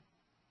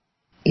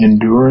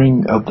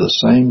enduring of the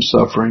same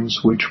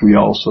sufferings which we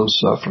also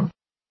suffer.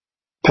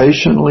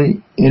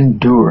 Patiently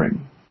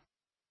enduring.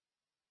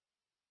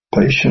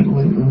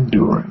 Patiently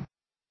enduring.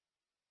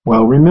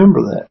 Well, remember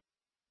that.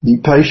 Be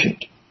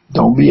patient.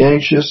 Don't be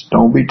anxious.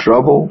 Don't be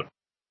troubled.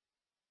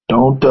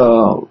 Don't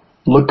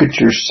look at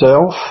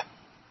yourself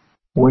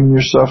when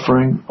you're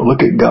suffering.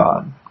 Look at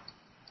God.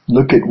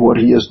 Look at what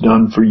He has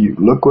done for you.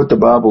 Look what the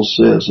Bible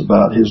says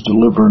about His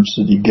deliverance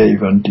that He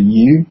gave unto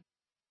you.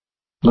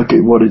 Look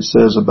at what it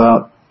says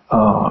about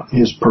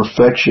His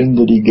perfection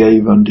that He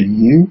gave unto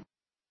you.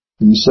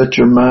 You set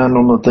your mind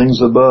on the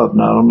things above,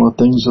 not on the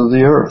things of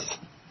the earth,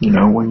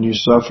 when you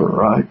suffer,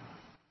 right?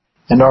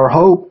 And our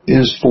hope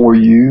for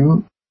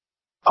you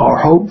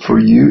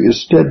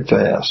is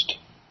steadfast,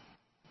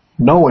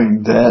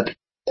 knowing that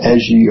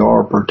as ye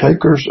are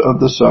partakers of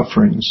the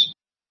sufferings,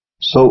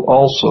 so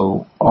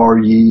also are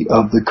ye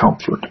of the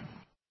comfort.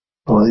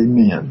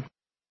 Amen.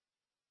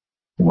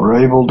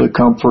 We're able to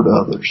comfort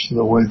others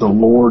the way the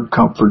Lord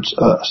comforts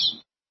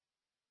us.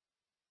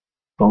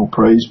 Oh,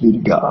 praise be to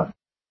God.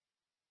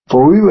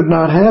 For we would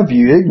not have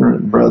you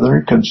ignorant,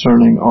 brethren,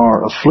 concerning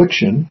our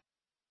affliction,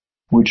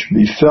 which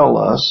befell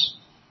us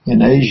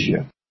in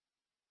Asia,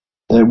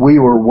 that we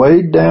were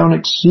weighed down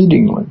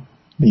exceedingly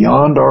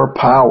beyond our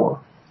power.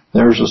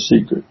 There's a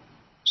secret.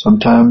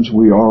 Sometimes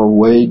we are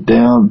weighed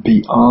down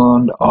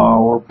beyond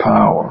our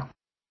power.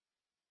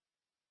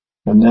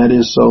 And that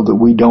is so that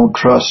we don't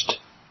trust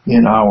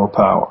in our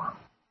power,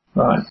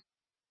 right?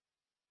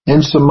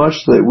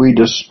 Insomuch that we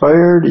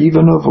despaired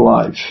even of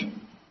life.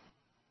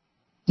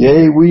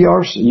 Yea,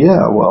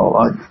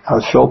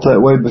 I felt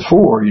that way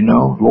before,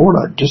 Lord,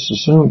 I'd just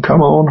as soon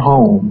come on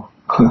home.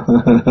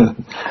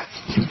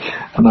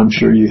 And I'm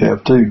sure you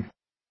have too.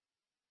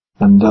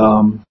 And,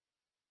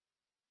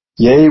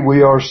 yea,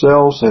 we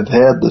ourselves have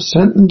had the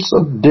sentence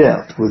of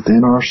death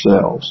within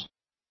ourselves,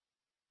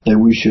 that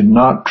we should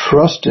not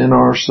trust in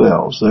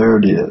ourselves. There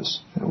it is.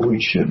 That we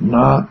should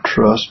not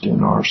trust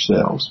in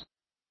ourselves,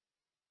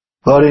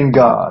 but in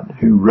God,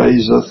 who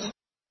raiseth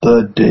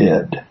the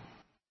dead.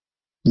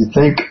 You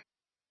think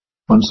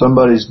when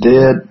somebody's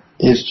dead,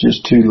 it's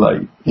just too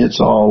late.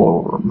 It's all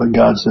over. But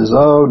God says,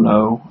 oh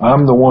no,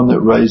 I'm the one that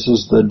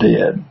raises the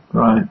dead,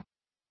 right?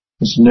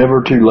 It's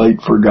never too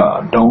late for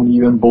God. Don't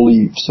even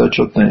believe such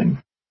a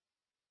thing.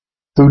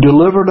 Who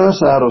delivered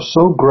us out of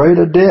so great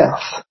a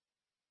death.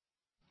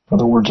 In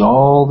other words,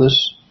 all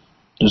this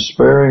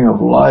despairing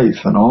of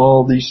life and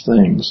all these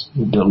things,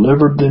 He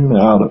delivered them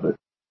out of it.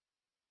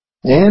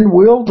 And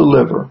will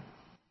deliver,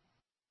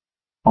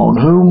 on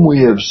whom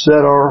we have set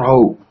our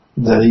hope,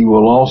 that He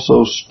will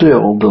also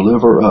still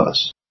deliver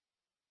us.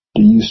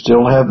 Do you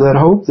still have that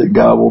hope that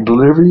God will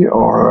deliver you,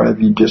 or have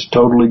you just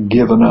totally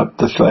given up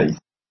the faith?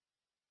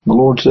 The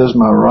Lord says,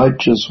 my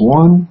righteous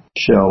one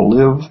shall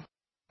live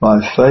by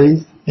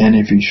faith, and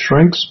if he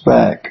shrinks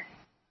back,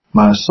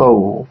 my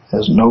soul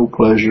has no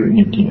pleasure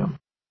in him.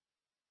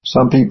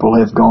 Some people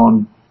have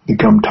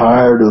become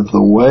tired of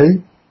the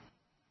way,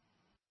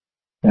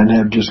 and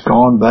have just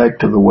gone back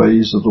to the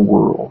ways of the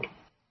world.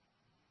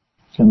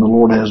 And the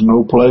Lord has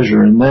no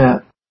pleasure in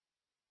that.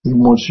 He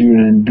wants you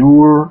to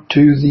endure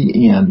to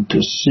the end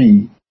to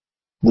see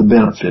the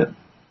benefit.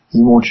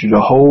 He wants you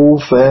to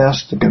hold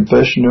fast the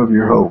confession of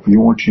your hope. He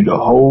wants you to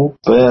hold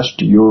fast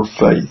to your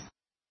faith.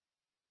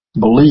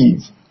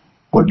 Believe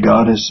what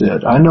God has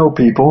said. I know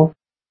people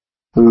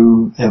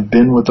who have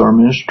been with our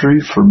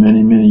ministry for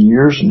many, many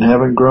years and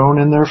haven't grown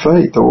in their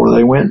faith, or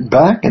they went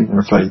back in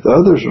their faith.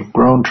 Others have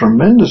grown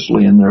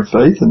tremendously in their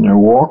faith, and they're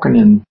walking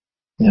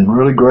in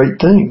really great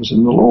things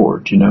in the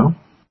Lord, you know.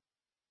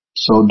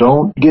 So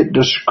don't get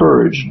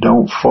discouraged.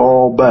 Don't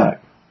fall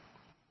back.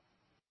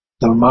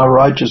 Though my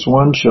righteous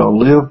one shall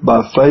live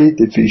by faith,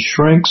 if he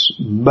shrinks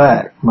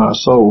back, my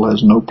soul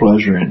has no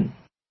pleasure in him.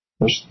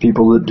 There's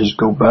people that just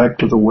go back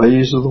to the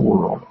ways of the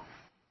world.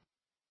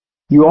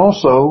 You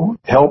also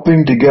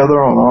helping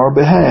together on our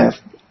behalf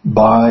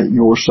by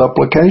your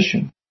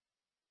supplication,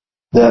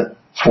 that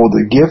for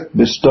the gift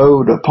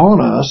bestowed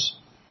upon us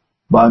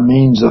by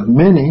means of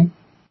many,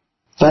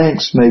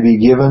 thanks may be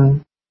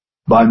given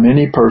by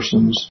many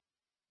persons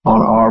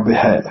on our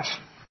behalf.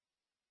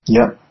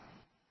 Yep.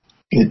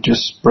 It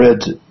just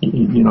spreads it.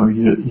 You know,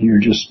 you're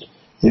just,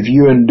 if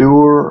you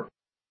endure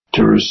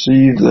to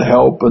receive the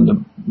help and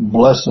the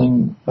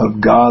blessing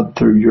of God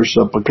through your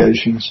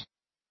supplications,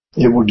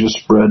 it will just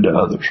spread to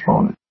others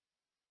on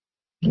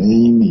it.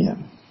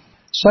 Amen.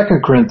 2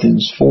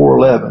 Corinthians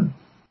 4:11.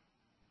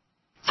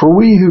 For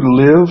we who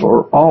live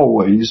are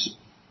always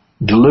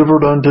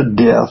delivered unto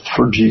death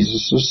for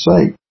Jesus'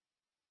 sake,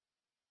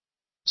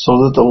 so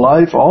that the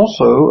life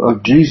also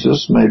of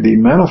Jesus may be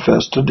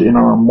manifested in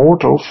our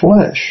mortal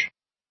flesh.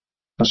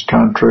 That's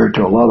contrary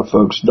to a lot of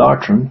folks'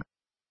 doctrine,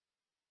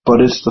 but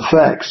it's the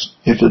facts.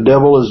 If the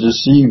devil has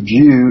deceived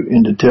you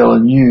into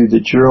telling you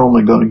that you're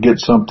only going to get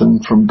something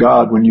from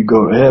God when you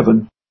go to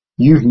heaven,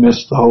 you've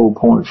missed the whole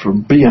point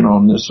from being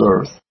on this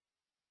earth.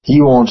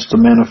 He wants to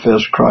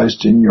manifest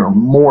Christ in your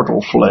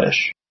mortal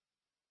flesh.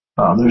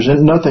 There's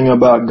nothing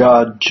about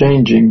God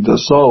changing the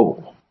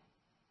soul.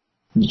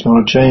 He's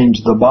going to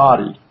change the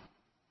body.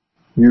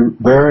 You're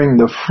bearing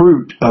the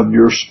fruit of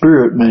your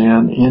spirit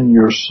man in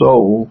your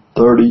soul,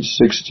 30,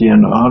 60,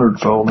 and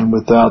 100-fold, and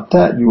without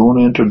that you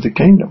won't enter the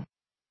kingdom.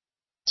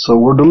 So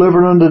we're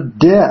delivered unto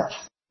death,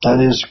 that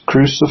is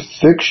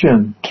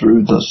crucifixion,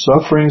 through the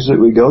sufferings that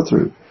we go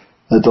through,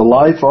 that the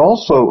life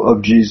also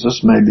of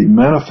Jesus may be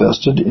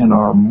manifested in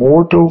our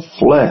mortal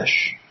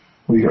flesh.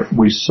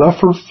 We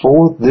suffer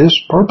for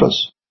this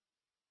purpose.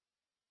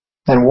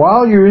 And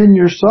while you're in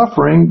your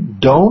suffering,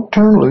 don't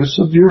turn loose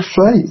of your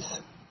faith.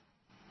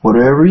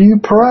 Whatever you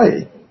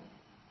pray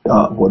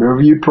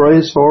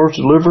as far as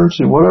deliverance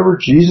and whatever,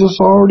 Jesus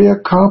already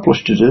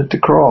accomplished it at the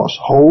cross.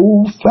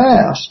 Hold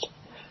fast.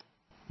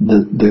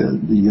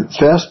 The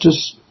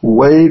fastest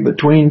way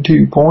between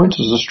 2 points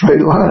is a straight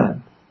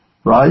line,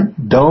 right?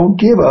 Don't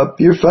give up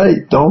your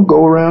faith. Don't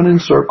go around in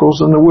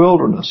circles in the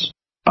wilderness,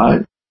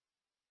 right?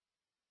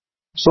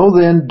 So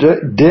then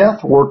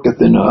death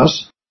worketh in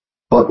us,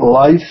 but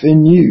life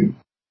in you.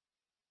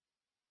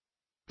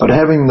 But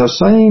having the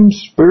same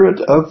spirit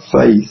of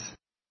faith,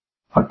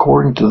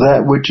 according to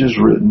that which is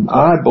written,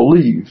 I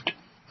believed,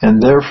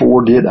 and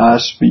therefore did I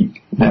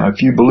speak. Now,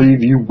 if you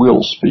believe, you will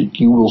speak.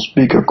 You will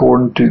speak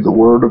according to the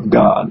word of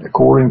God,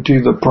 according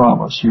to the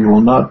promise. You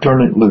will not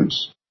turn it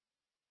loose.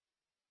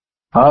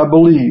 I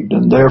believed,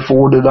 and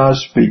therefore did I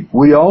speak.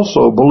 We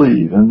also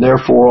believe, and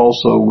therefore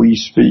also we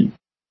speak,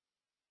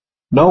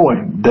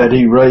 knowing that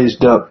he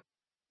raised up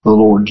the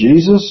Lord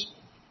Jesus,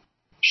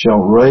 shall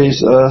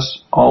raise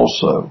us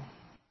also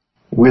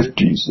with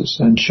Jesus,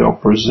 and shall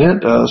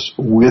present us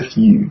with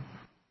you.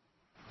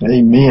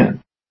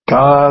 Amen.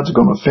 God's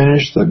going to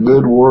finish the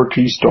good work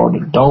he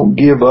started. Don't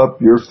give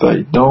up your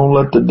faith. Don't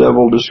let the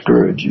devil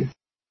discourage you.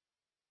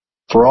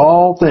 For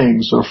all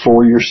things are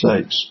for your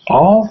sakes.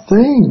 All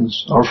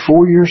things are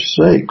for your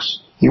sakes.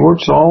 He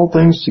works all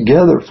things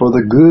together for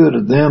the good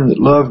of them that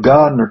love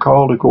God and are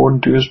called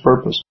according to his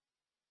purpose.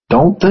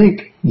 Don't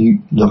think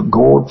the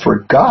Lord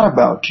forgot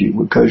about you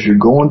because you're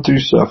going through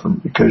suffering,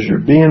 because you're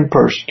being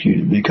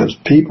persecuted, because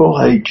people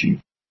hate you.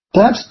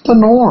 That's the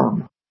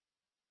norm.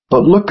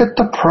 But look at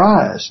the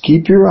prize.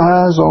 Keep your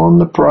eyes on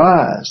the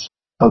prize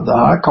of the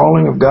high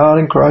calling of God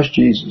in Christ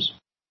Jesus.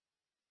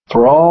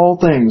 For all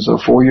things are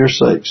for your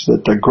sakes,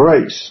 that the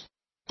grace,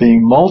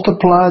 being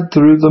multiplied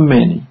through the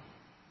many,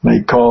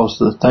 may cause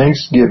the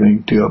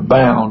thanksgiving to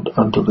abound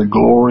unto the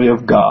glory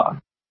of God.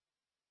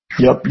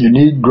 Yep, you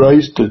need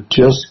grace to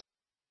just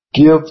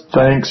give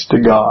thanks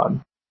to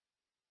God.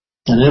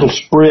 And it'll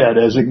spread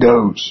as it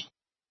goes.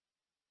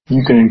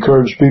 You can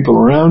encourage people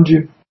around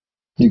you.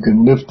 You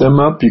can lift them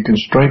up. You can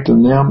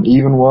strengthen them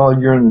even while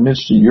you're in the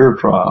midst of your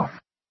trial.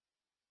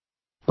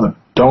 But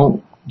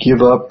don't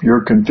give up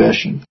your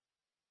confession.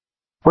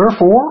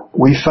 Wherefore,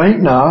 we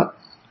faint not,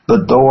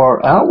 but though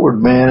our outward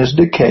man is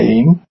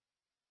decaying,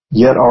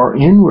 yet our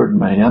inward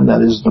man,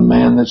 that is the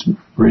man that's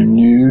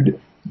renewed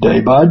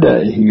day by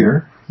day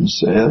here, he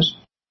says,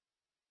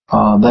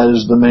 that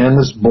is the man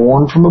that's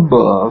born from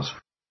above,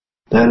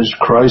 That is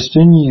Christ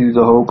in you,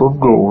 the hope of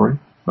glory,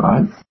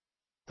 right?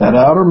 That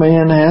outer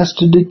man has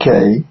to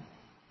decay.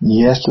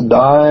 He has to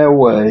die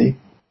away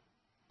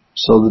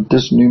so that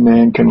this new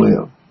man can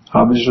live.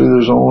 Obviously,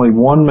 there's only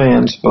one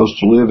man supposed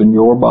to live in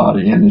your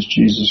body, and it's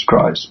Jesus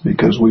Christ,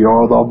 because we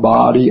are the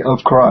body of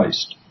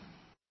Christ.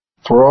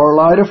 For our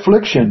light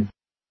affliction,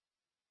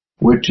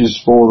 which is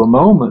for the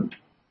moment,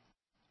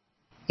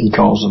 he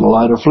calls it a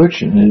light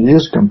affliction, and it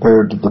is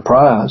compared to the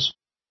prize,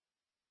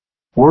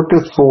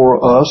 worketh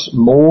for us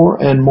more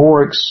and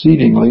more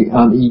exceedingly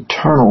an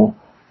eternal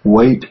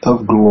weight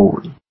of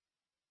glory.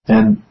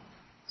 And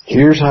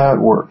here's how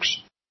it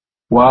works.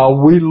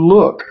 While we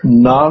look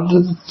not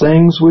at the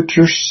things which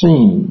are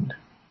seen,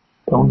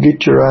 don't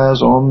get your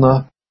eyes on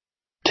the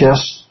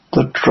test,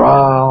 the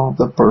trial,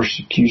 the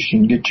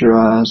persecution. Get your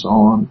eyes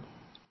on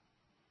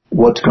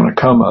what's going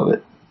to come of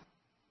it,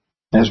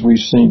 as we've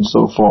seen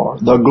so far.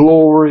 The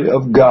glory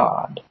of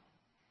God.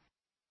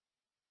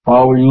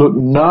 While we look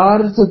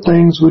not at the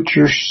things which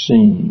are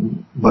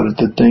seen, but at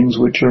the things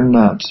which are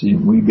not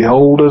seen, we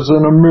behold as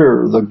in a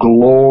mirror the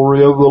glory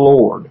of the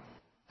Lord,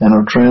 and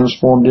are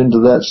transformed into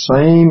that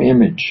same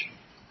image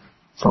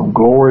from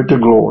glory to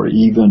glory,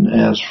 even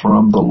as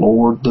from the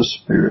Lord the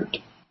Spirit.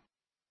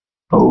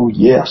 Oh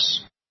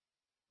yes,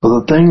 for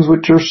the things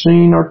which are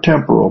seen are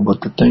temporal,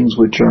 but the things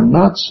which are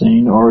not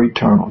seen are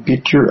eternal.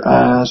 Get your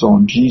eyes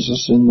on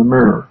Jesus in the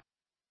mirror.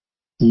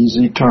 He's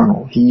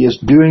eternal. He is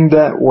doing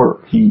that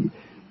work. You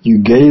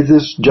gave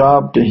this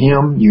job to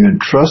Him. You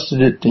entrusted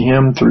it to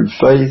Him through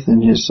faith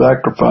in His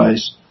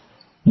sacrifice.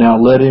 Now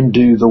let Him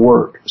do the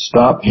work.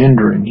 Stop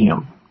hindering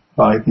Him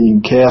by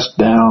being cast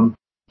down,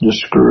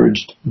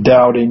 discouraged,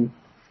 doubting,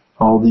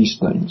 all these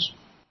things.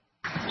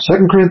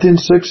 2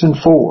 Corinthians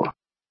 6:4.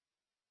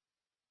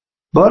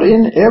 But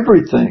in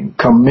everything,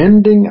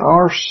 commending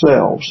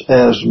ourselves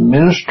as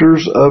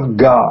ministers of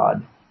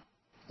God,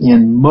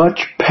 in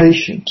much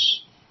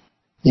patience,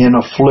 in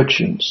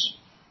afflictions.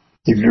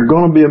 If you're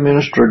going to be a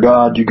minister of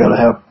God, you've got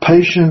to have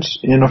patience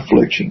in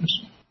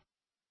afflictions.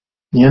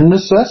 In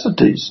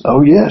necessities.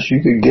 Oh yes,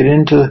 you could get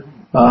into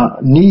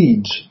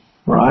needs,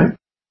 right?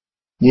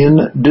 In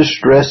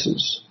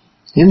distresses,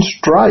 in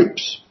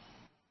stripes,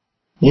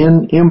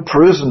 in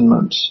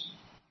imprisonments.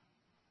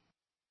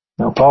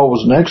 Now, Paul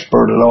was an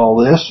expert at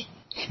all this.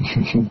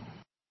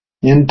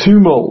 In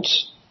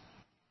tumults,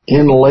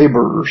 in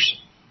labors,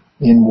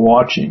 in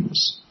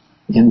watchings,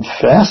 in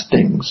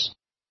fastings.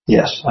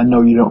 Yes, I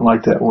know you don't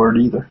like that word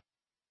either,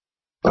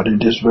 but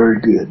it is very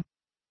good.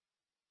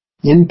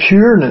 In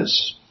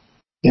pureness,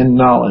 in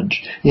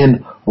knowledge,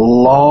 in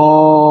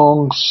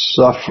long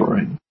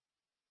suffering.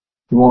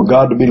 You want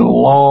God to be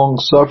long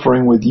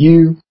suffering with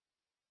you,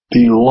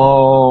 be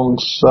long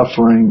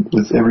suffering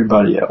with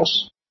everybody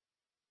else.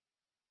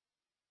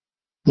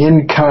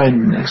 In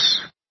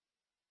kindness,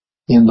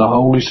 in the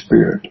Holy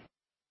Spirit,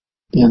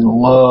 in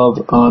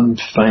love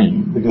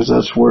unfeigned, because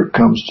that's where it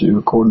comes to,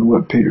 according to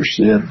what Peter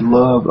said,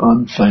 love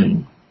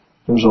unfeigned.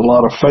 There's a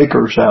lot of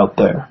fakers out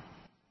there.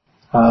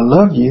 I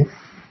love you.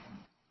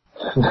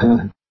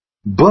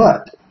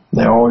 But,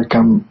 they always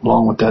come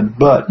along with that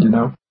but, you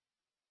know.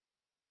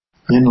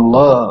 In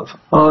love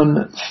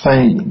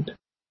unfeigned,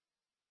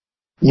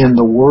 in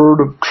the word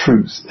of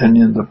truth and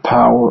in the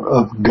power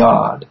of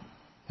God,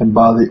 and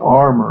by the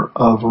armor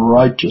of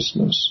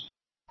righteousness,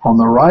 on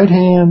the right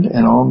hand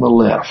and on the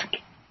left,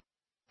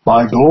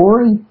 by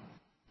glory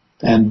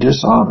and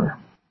dishonor.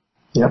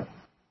 Yep.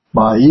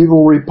 By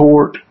evil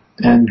report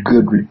and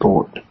good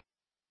report.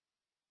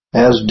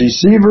 As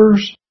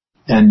deceivers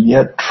and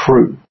yet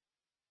true.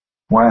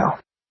 Wow.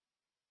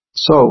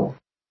 So,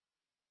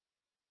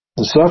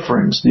 the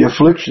sufferings, the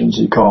afflictions,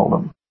 he called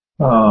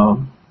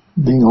them,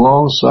 being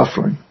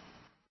long-suffering,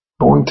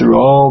 going through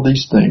all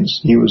these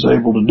things, he was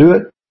able to do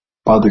it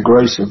by the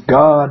grace of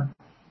God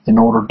in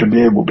order to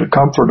be able to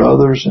comfort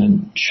others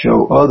and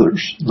show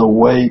others the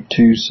way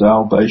to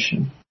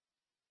salvation.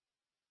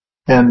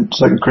 And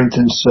 2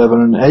 Corinthians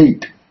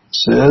 7:8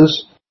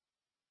 says,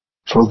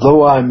 For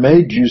though I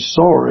made you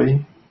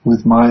sorry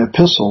with my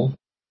epistle,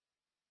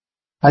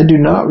 I do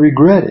not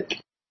regret it.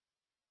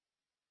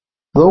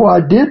 Though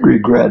I did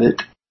regret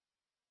it,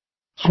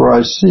 for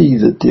I see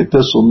that the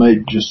epistle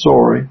made you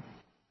sorry,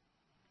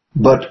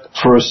 but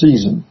for a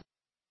season.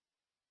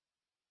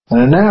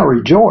 And I now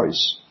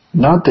rejoice,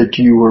 not that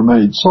you were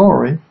made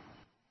sorry,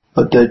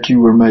 but that you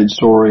were made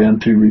sorry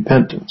unto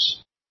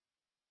repentance.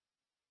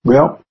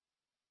 Well,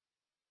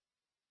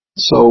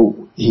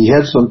 so he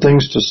had some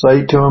things to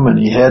say to him, and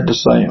he had to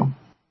say them.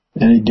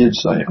 And he did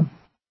say them.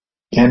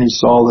 And he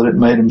saw that it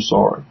made him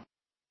sorry.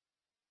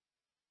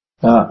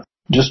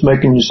 Just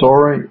making you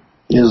sorry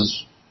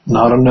is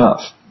not enough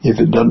if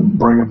it doesn't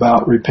bring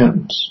about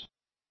repentance.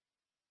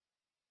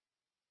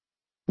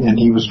 And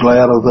he was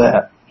glad of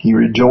that. He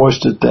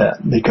rejoiced at that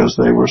because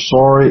they were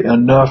sorry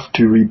enough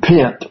to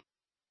repent,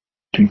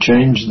 to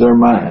change their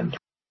mind.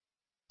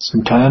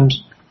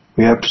 Sometimes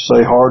we have to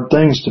say hard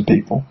things to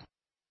people.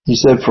 He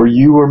said, For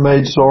you were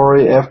made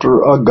sorry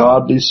after a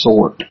godly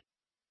sort,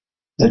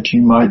 that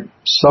you might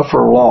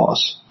suffer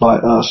loss by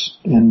us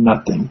in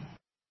nothing.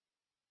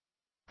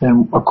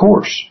 And of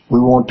course, we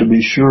want to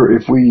be sure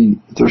if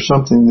there's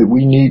something that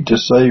we need to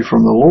say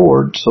from the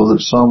Lord so that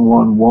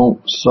someone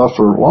won't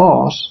suffer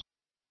loss,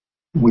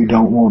 we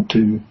don't want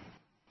to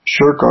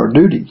shirk our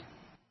duty,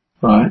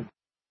 right?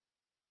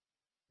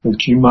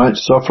 That you might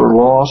suffer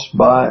loss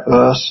by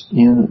us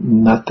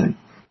in nothing.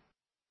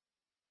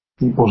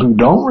 People who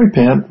don't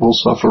repent will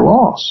suffer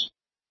loss.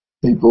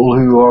 People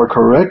who are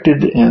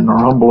corrected and are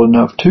humble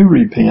enough to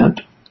repent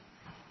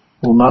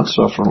will not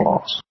suffer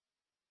loss.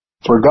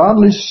 For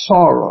godly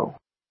sorrow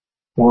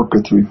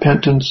worketh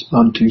repentance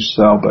unto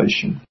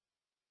salvation.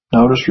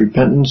 Notice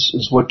repentance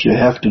is what you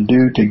have to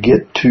do to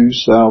get to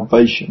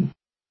salvation.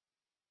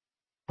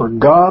 For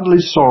godly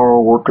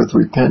sorrow worketh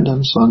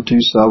repentance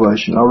unto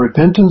salvation. A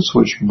repentance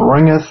which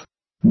bringeth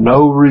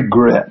no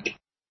regret,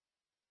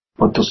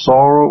 but the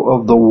sorrow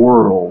of the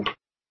world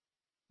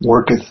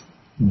worketh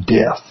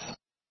death.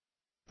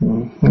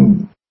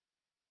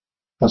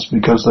 That's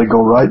because they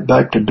go right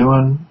back to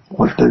doing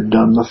what they've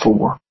done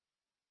before.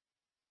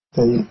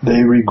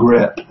 They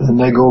regret, and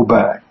they go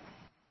back.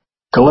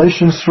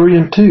 Galatians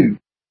 3:2.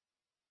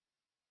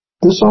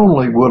 This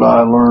only would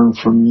I learn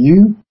from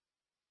you.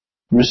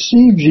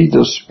 Receive ye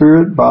the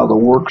Spirit by the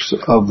works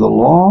of the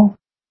law,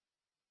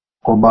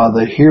 or by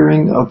the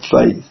hearing of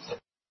faith?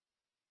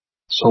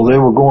 So they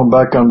were going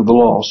back under the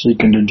law,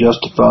 seeking to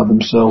justify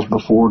themselves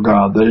before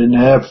God. They didn't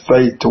have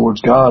faith towards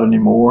God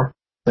anymore.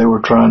 They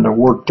were trying to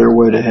work their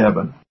way to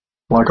heaven,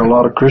 like a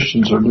lot of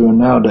Christians are doing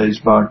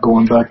nowadays by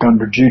going back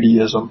under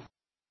Judaism,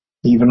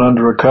 even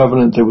under a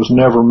covenant that was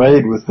never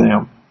made with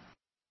them.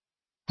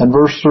 And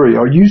verse 3,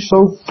 are you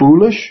so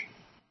foolish?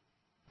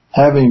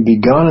 Having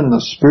begun in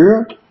the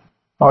Spirit,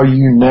 are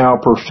you now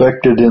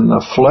perfected in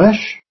the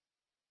flesh?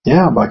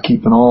 Yeah, by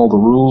keeping all the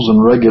rules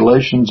and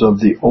regulations of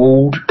the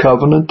old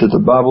covenant that the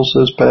Bible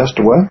says passed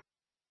away.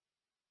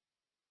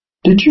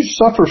 Did you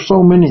suffer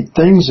so many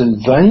things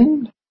in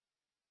vain?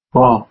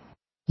 Well,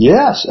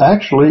 yes,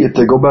 actually, if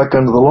they go back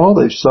under the law,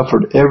 they've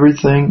suffered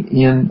everything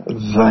in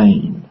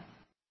vain.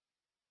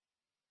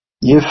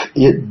 If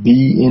it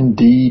be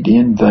indeed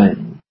in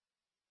vain.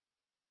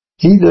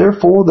 He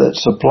therefore that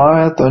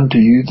supplieth unto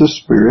you the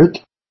Spirit,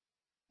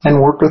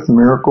 and worketh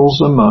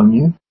miracles among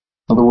you. In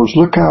other words,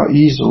 look how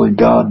easily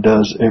God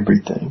does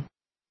everything.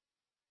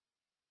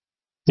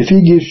 If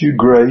He gives you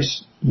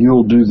grace,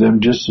 you'll do them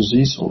just as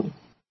easily.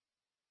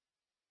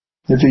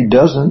 If He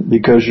doesn't,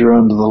 because you're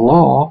under the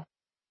law,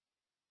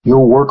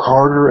 you'll work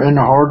harder and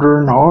harder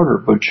and harder,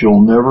 but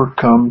you'll never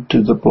come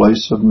to the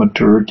place of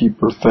maturity,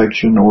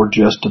 perfection, or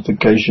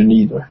justification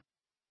either.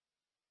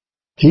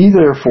 He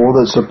therefore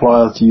that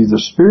supplieth you the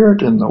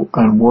Spirit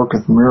and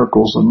worketh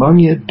miracles among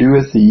you,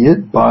 doeth he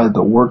it by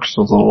the works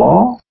of the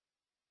law,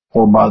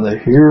 or by the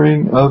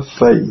hearing of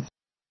faith?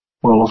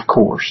 Well, of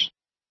course,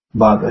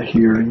 by the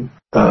hearing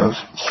of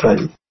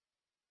faith.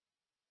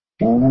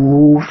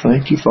 Oh,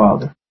 thank you,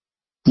 Father.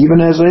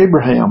 Even as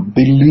Abraham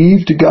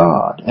believed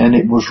God, and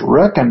it was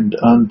reckoned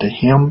unto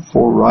him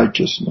for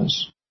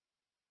righteousness.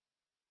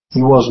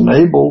 He wasn't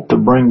able to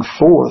bring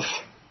forth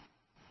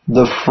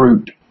the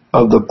fruit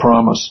of the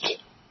promised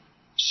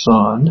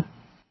son,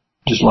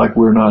 just like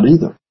we're not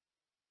either.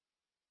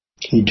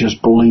 He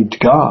just believed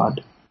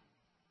God,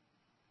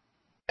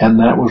 and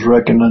that was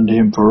reckoned unto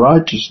him for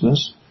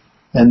righteousness,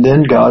 and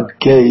then God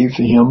gave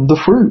him the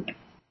fruit.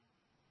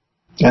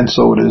 And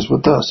so it is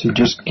with us. He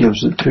just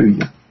gives it to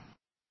you.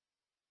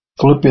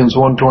 Philippians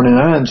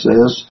 1:29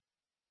 says,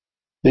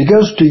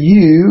 because to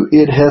you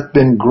it hath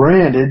been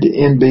granted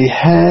in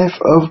behalf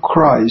of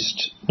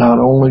Christ not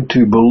only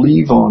to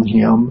believe on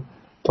him,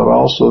 but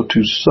also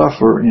to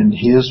suffer in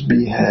his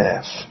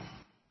behalf.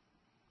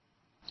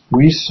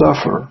 We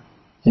suffer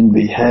in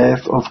behalf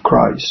of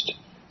Christ.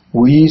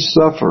 We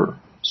suffer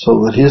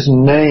so that his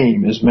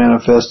name is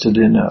manifested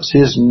in us,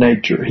 his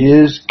nature,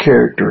 his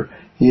character,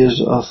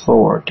 his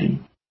authority.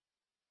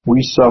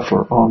 We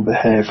suffer on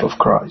behalf of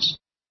Christ.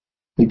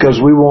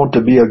 Because we want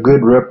to be a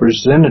good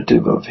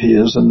representative of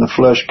his, and the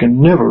flesh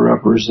can never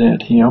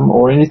represent him,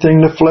 or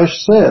anything the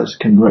flesh says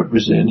can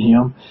represent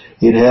him.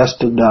 It has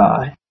to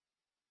die.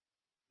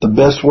 The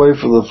best way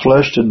for the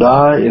flesh to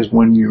die is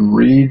when you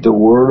read the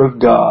Word of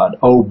God.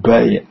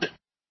 Obey it.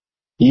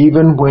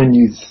 Even when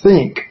you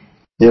think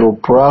it'll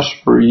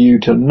prosper you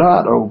to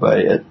not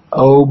obey it,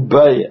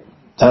 obey it.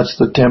 That's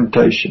the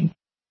temptation.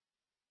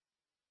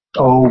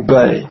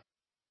 Obey.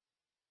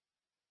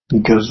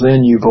 Because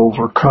then you've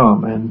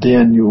overcome, and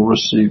then you'll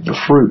receive the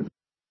fruit.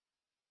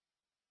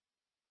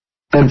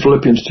 And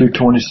Philippians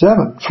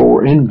 2:27,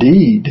 for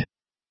indeed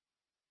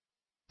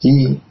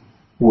he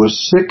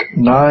was sick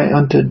nigh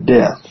unto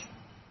death,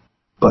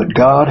 but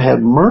God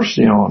had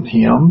mercy on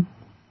him,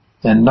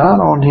 and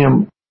not on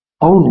him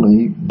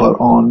only, but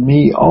on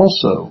me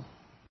also,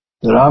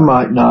 that I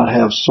might not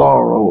have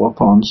sorrow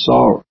upon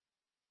sorrow.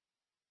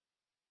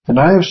 And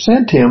I have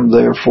sent him,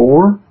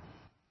 therefore,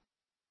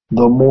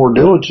 the more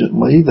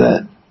diligently,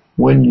 that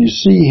when you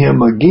see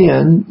him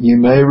again, you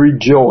may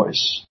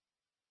rejoice,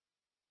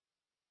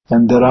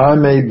 and that I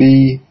may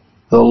be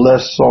the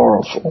less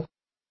sorrowful.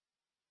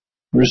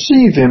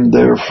 Receive him,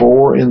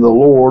 therefore, in the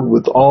Lord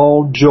with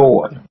all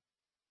joy,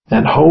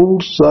 and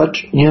hold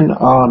such in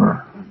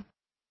honor.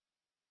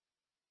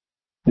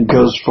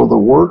 Because for the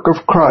work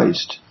of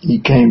Christ he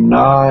came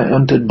nigh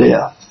unto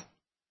death,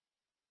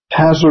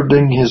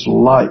 hazarding his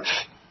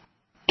life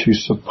to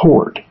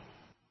support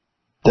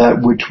that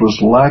which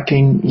was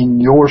lacking in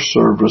your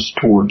service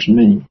towards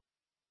me.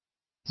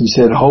 He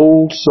said,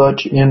 hold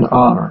such in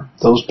honor.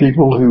 Those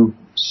people who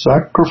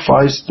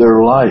sacrificed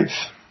their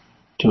life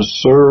to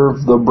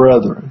serve the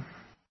brethren.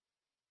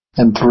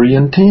 And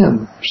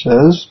 3:10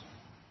 says,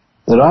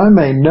 that I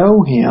may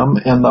know him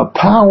and the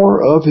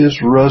power of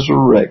his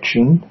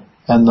resurrection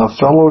and the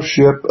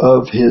fellowship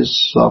of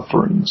his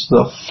sufferings.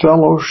 The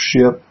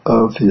fellowship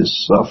of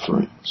his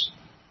sufferings.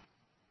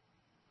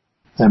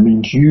 That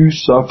means you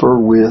suffer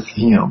with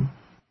him,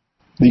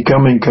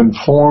 becoming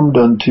conformed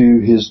unto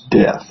his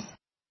death.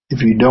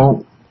 If you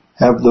don't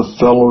have the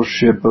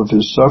fellowship of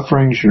his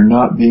sufferings, you're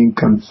not being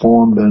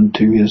conformed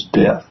unto his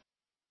death.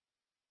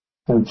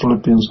 And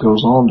Philippians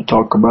goes on to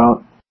talk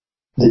about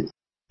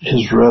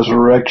his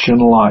resurrection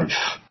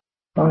life.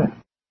 Right?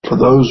 For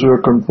those who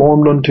are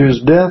conformed unto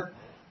his death,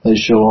 they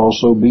shall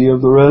also be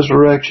of the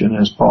resurrection,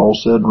 as Paul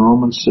said in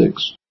Romans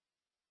 6.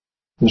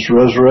 This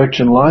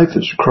resurrection life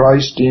is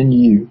Christ in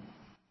you.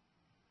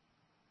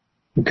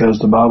 Because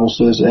the Bible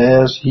says,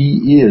 as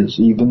he is,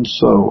 even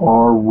so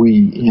are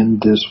we in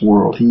this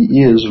world.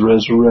 He is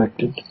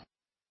resurrected.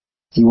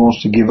 He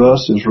wants to give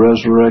us his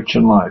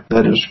resurrection life.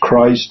 That is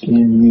Christ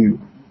in you,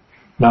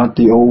 not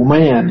the old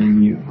man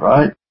in you,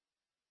 right?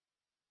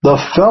 The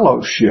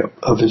fellowship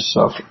of his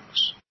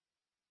sufferings.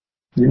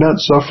 You're not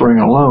suffering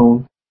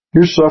alone.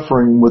 You're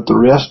suffering with the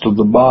rest of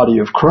the body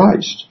of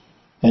Christ,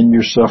 and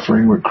you're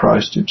suffering with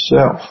Christ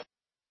himself.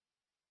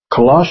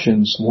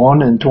 Colossians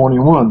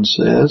 1:21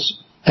 says,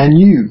 and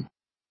you,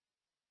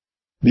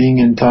 being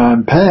in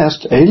time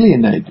past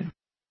alienated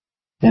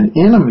and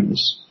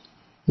enemies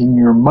in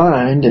your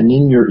mind and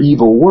in your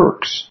evil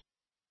works,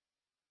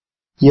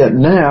 yet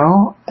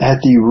now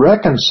hath he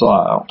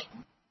reconciled.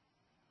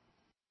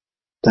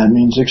 That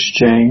means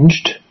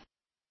exchanged,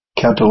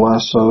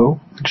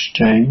 katalasso,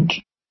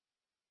 exchange,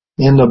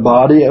 in the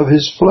body of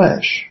his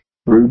flesh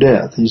through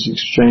death. He's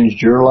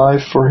exchanged your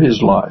life for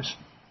his life.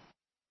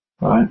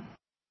 Right?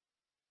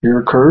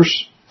 Your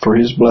curse for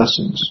his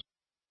blessings.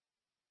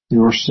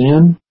 Your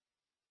sin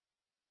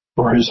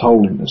for his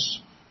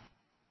holiness.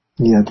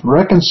 He hath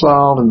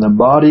reconciled in the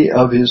body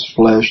of his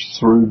flesh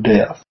through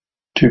death,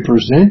 to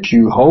present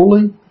you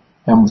holy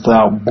and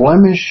without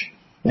blemish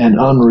and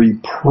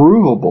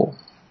unreprovable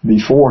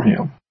before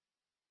him.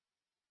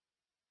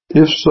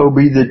 If so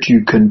be that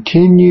you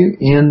continue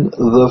in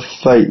the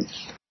faith.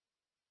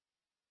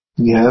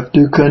 You have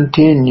to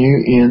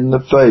continue in the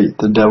faith.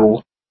 The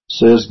devil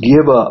says,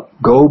 give up,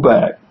 go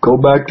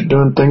back to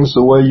doing things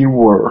the way you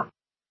were.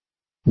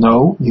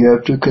 No, you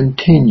have to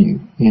continue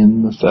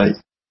in the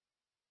faith.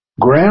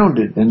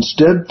 Grounded and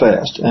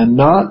steadfast and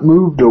not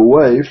moved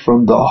away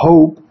from the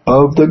hope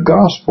of the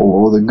gospel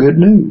or the good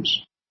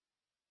news.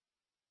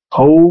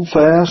 Hold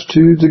fast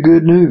to the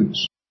good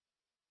news,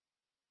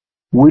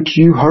 which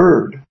you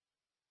heard,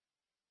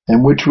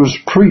 and which was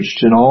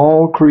preached in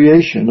all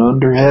creation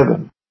under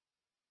heaven,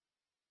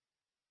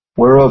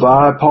 whereof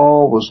I,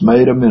 Paul, was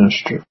made a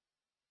minister.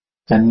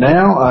 And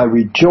now I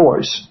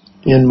rejoice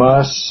in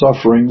my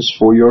sufferings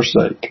for your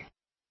sake.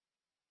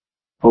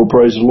 Oh,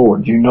 praise the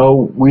Lord. You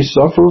know, we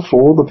suffer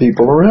for the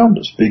people around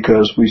us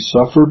because we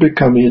suffer to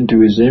come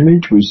into his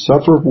image. We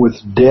suffer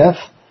with death,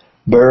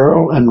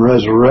 burial, and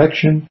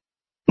resurrection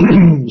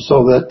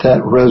so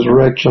that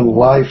resurrection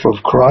life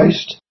of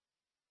Christ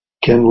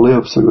can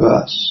live through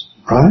us,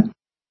 right?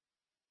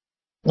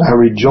 I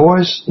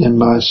rejoice in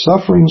my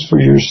sufferings for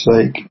your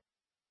sake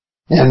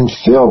and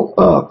fill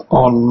up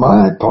on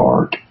my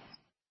part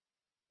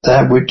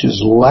that which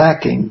is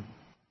lacking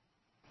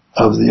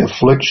of the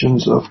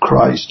afflictions of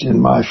Christ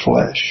in my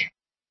flesh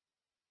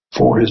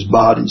for his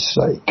body's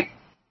sake.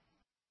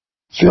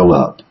 Fill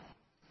up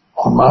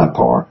on my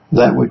part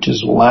that which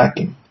is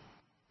lacking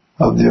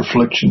of the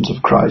afflictions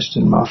of Christ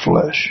in my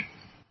flesh.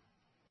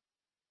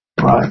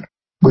 Right?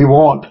 We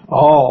want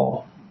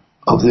all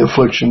of the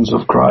afflictions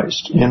of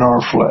Christ in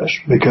our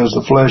flesh because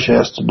the flesh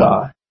has to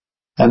die.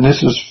 And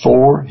this is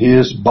for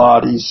his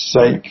body's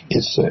sake,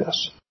 it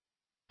says.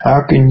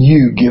 How can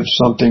you give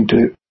something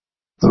to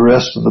the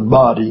rest of the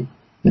body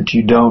that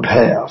you don't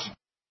have,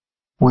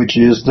 which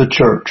is the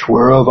church,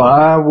 whereof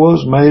I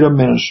was made a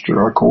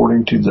minister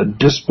according to the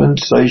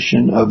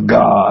dispensation of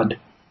God,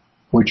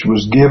 which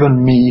was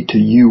given me to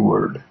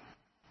youward,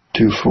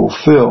 to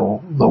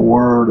fulfill the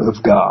word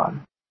of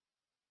God.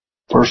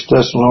 1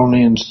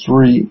 Thessalonians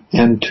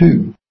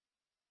 3:2.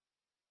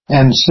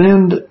 And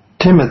send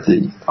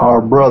Timothy,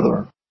 our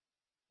brother,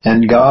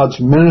 and God's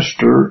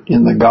minister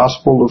in the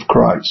gospel of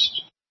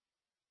Christ,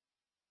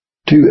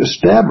 to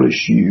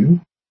establish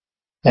you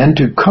and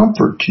to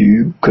comfort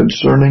you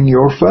concerning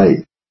your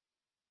faith,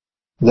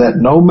 that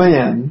no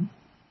man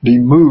be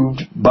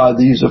moved by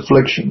these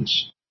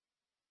afflictions.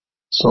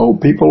 So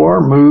people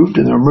are moved,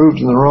 and they're moved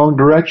in the wrong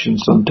direction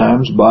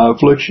sometimes by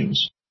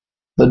afflictions.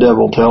 The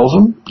devil tells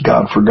them,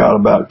 God forgot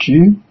about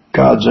you.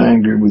 God's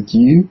angry with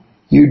you.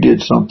 You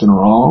did something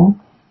wrong,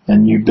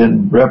 and you've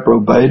been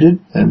reprobated,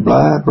 and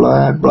blah,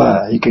 blah,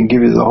 blah. He can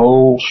give you the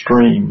whole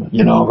stream.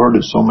 I've heard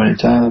it so many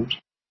times.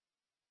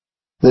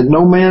 That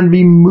no man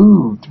be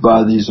moved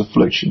by these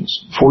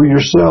afflictions. For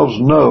yourselves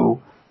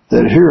know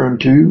that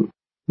hereunto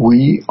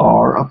we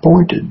are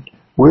appointed.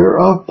 We're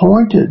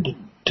appointed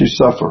to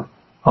suffer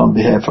on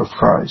behalf of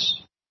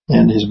Christ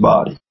and His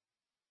body.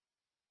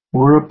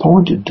 We're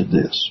appointed to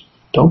this.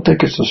 Don't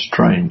think it's a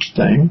strange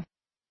thing.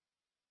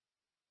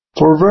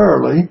 For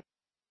verily,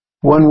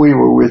 when we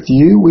were with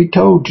you, we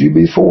told you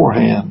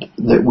beforehand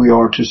that we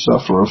are to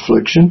suffer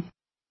affliction,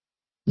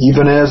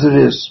 even as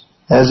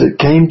it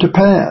came to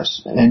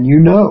pass, and you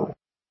know.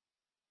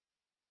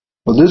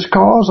 For this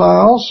cause I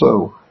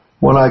also,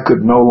 when I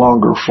could no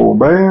longer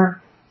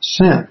forbear,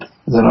 sent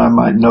that I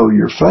might know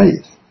your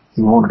faith.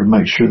 He wanted to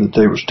make sure that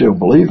they were still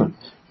believing.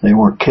 They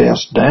weren't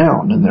cast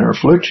down in their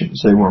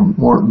afflictions. They weren't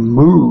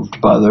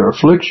moved by their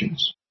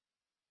afflictions.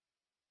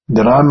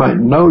 That I might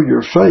know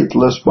your faith,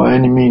 lest by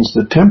any means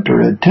the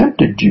tempter had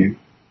tempted you,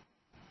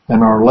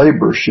 and our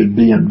labor should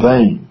be in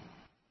vain.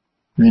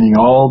 Meaning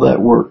all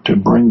that work to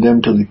bring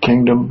them to the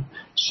kingdom,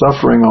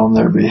 suffering on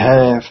their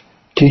behalf,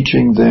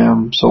 teaching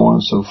them, so on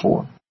and so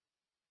forth.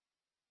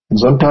 And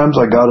sometimes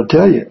I gotta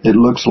tell you, it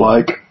looks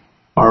like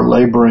our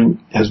laboring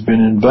has been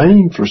in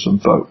vain for some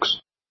folks.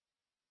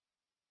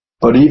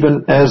 But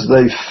even as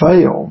they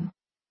fail,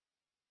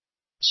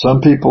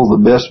 some people, the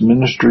best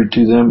ministry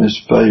to them is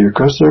failure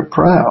because they're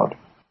proud,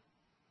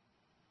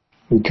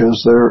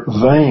 because they're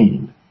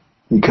vain,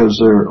 because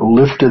they're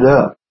lifted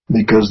up,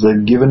 because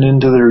they've given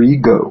in to their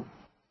ego,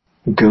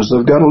 because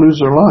they've got to lose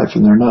their life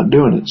and they're not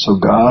doing it. So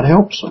God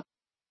helps them.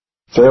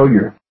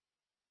 Failure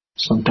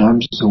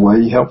sometimes is the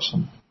way He helps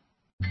them.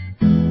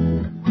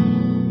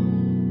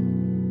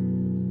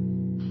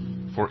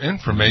 For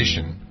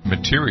information,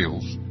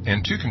 materials,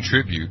 and to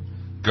contribute,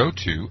 go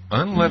to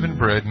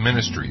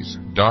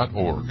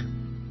unleavenedbreadministries.org.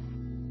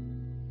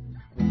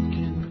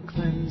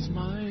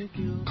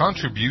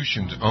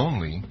 Contributions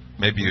only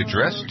may be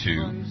addressed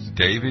to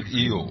David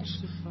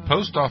Eels,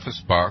 Post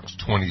Office Box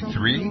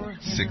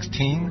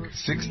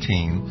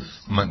 231616,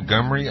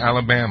 Montgomery,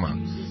 Alabama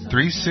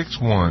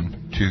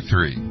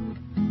 36123.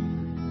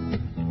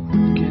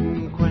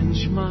 Can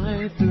quench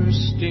my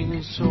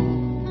thirsting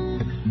soul.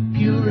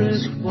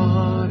 Purest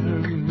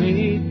water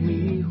made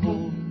me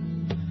whole.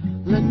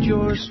 Let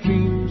your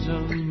streams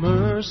of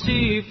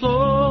mercy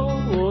flow.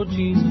 Oh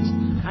Jesus,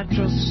 I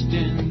trust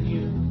in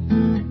you.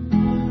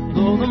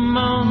 Though the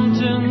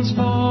mountains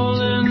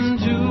fall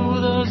into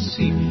the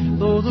sea,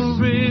 though the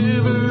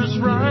rivers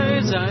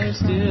rise, I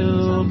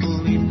still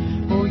believe.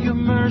 For your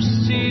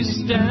mercy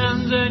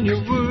stands and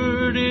your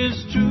word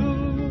is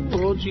true.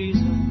 Oh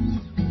Jesus,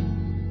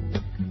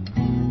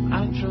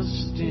 I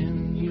trust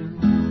in you.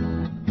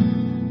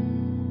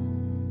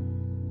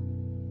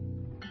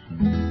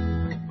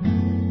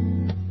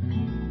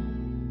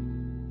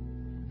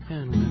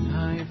 And when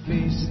I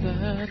face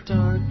that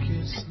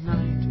darkest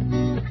night,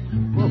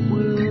 what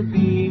will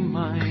be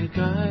my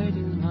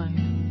guiding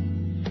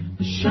light?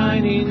 The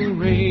shining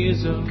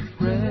rays of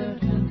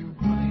red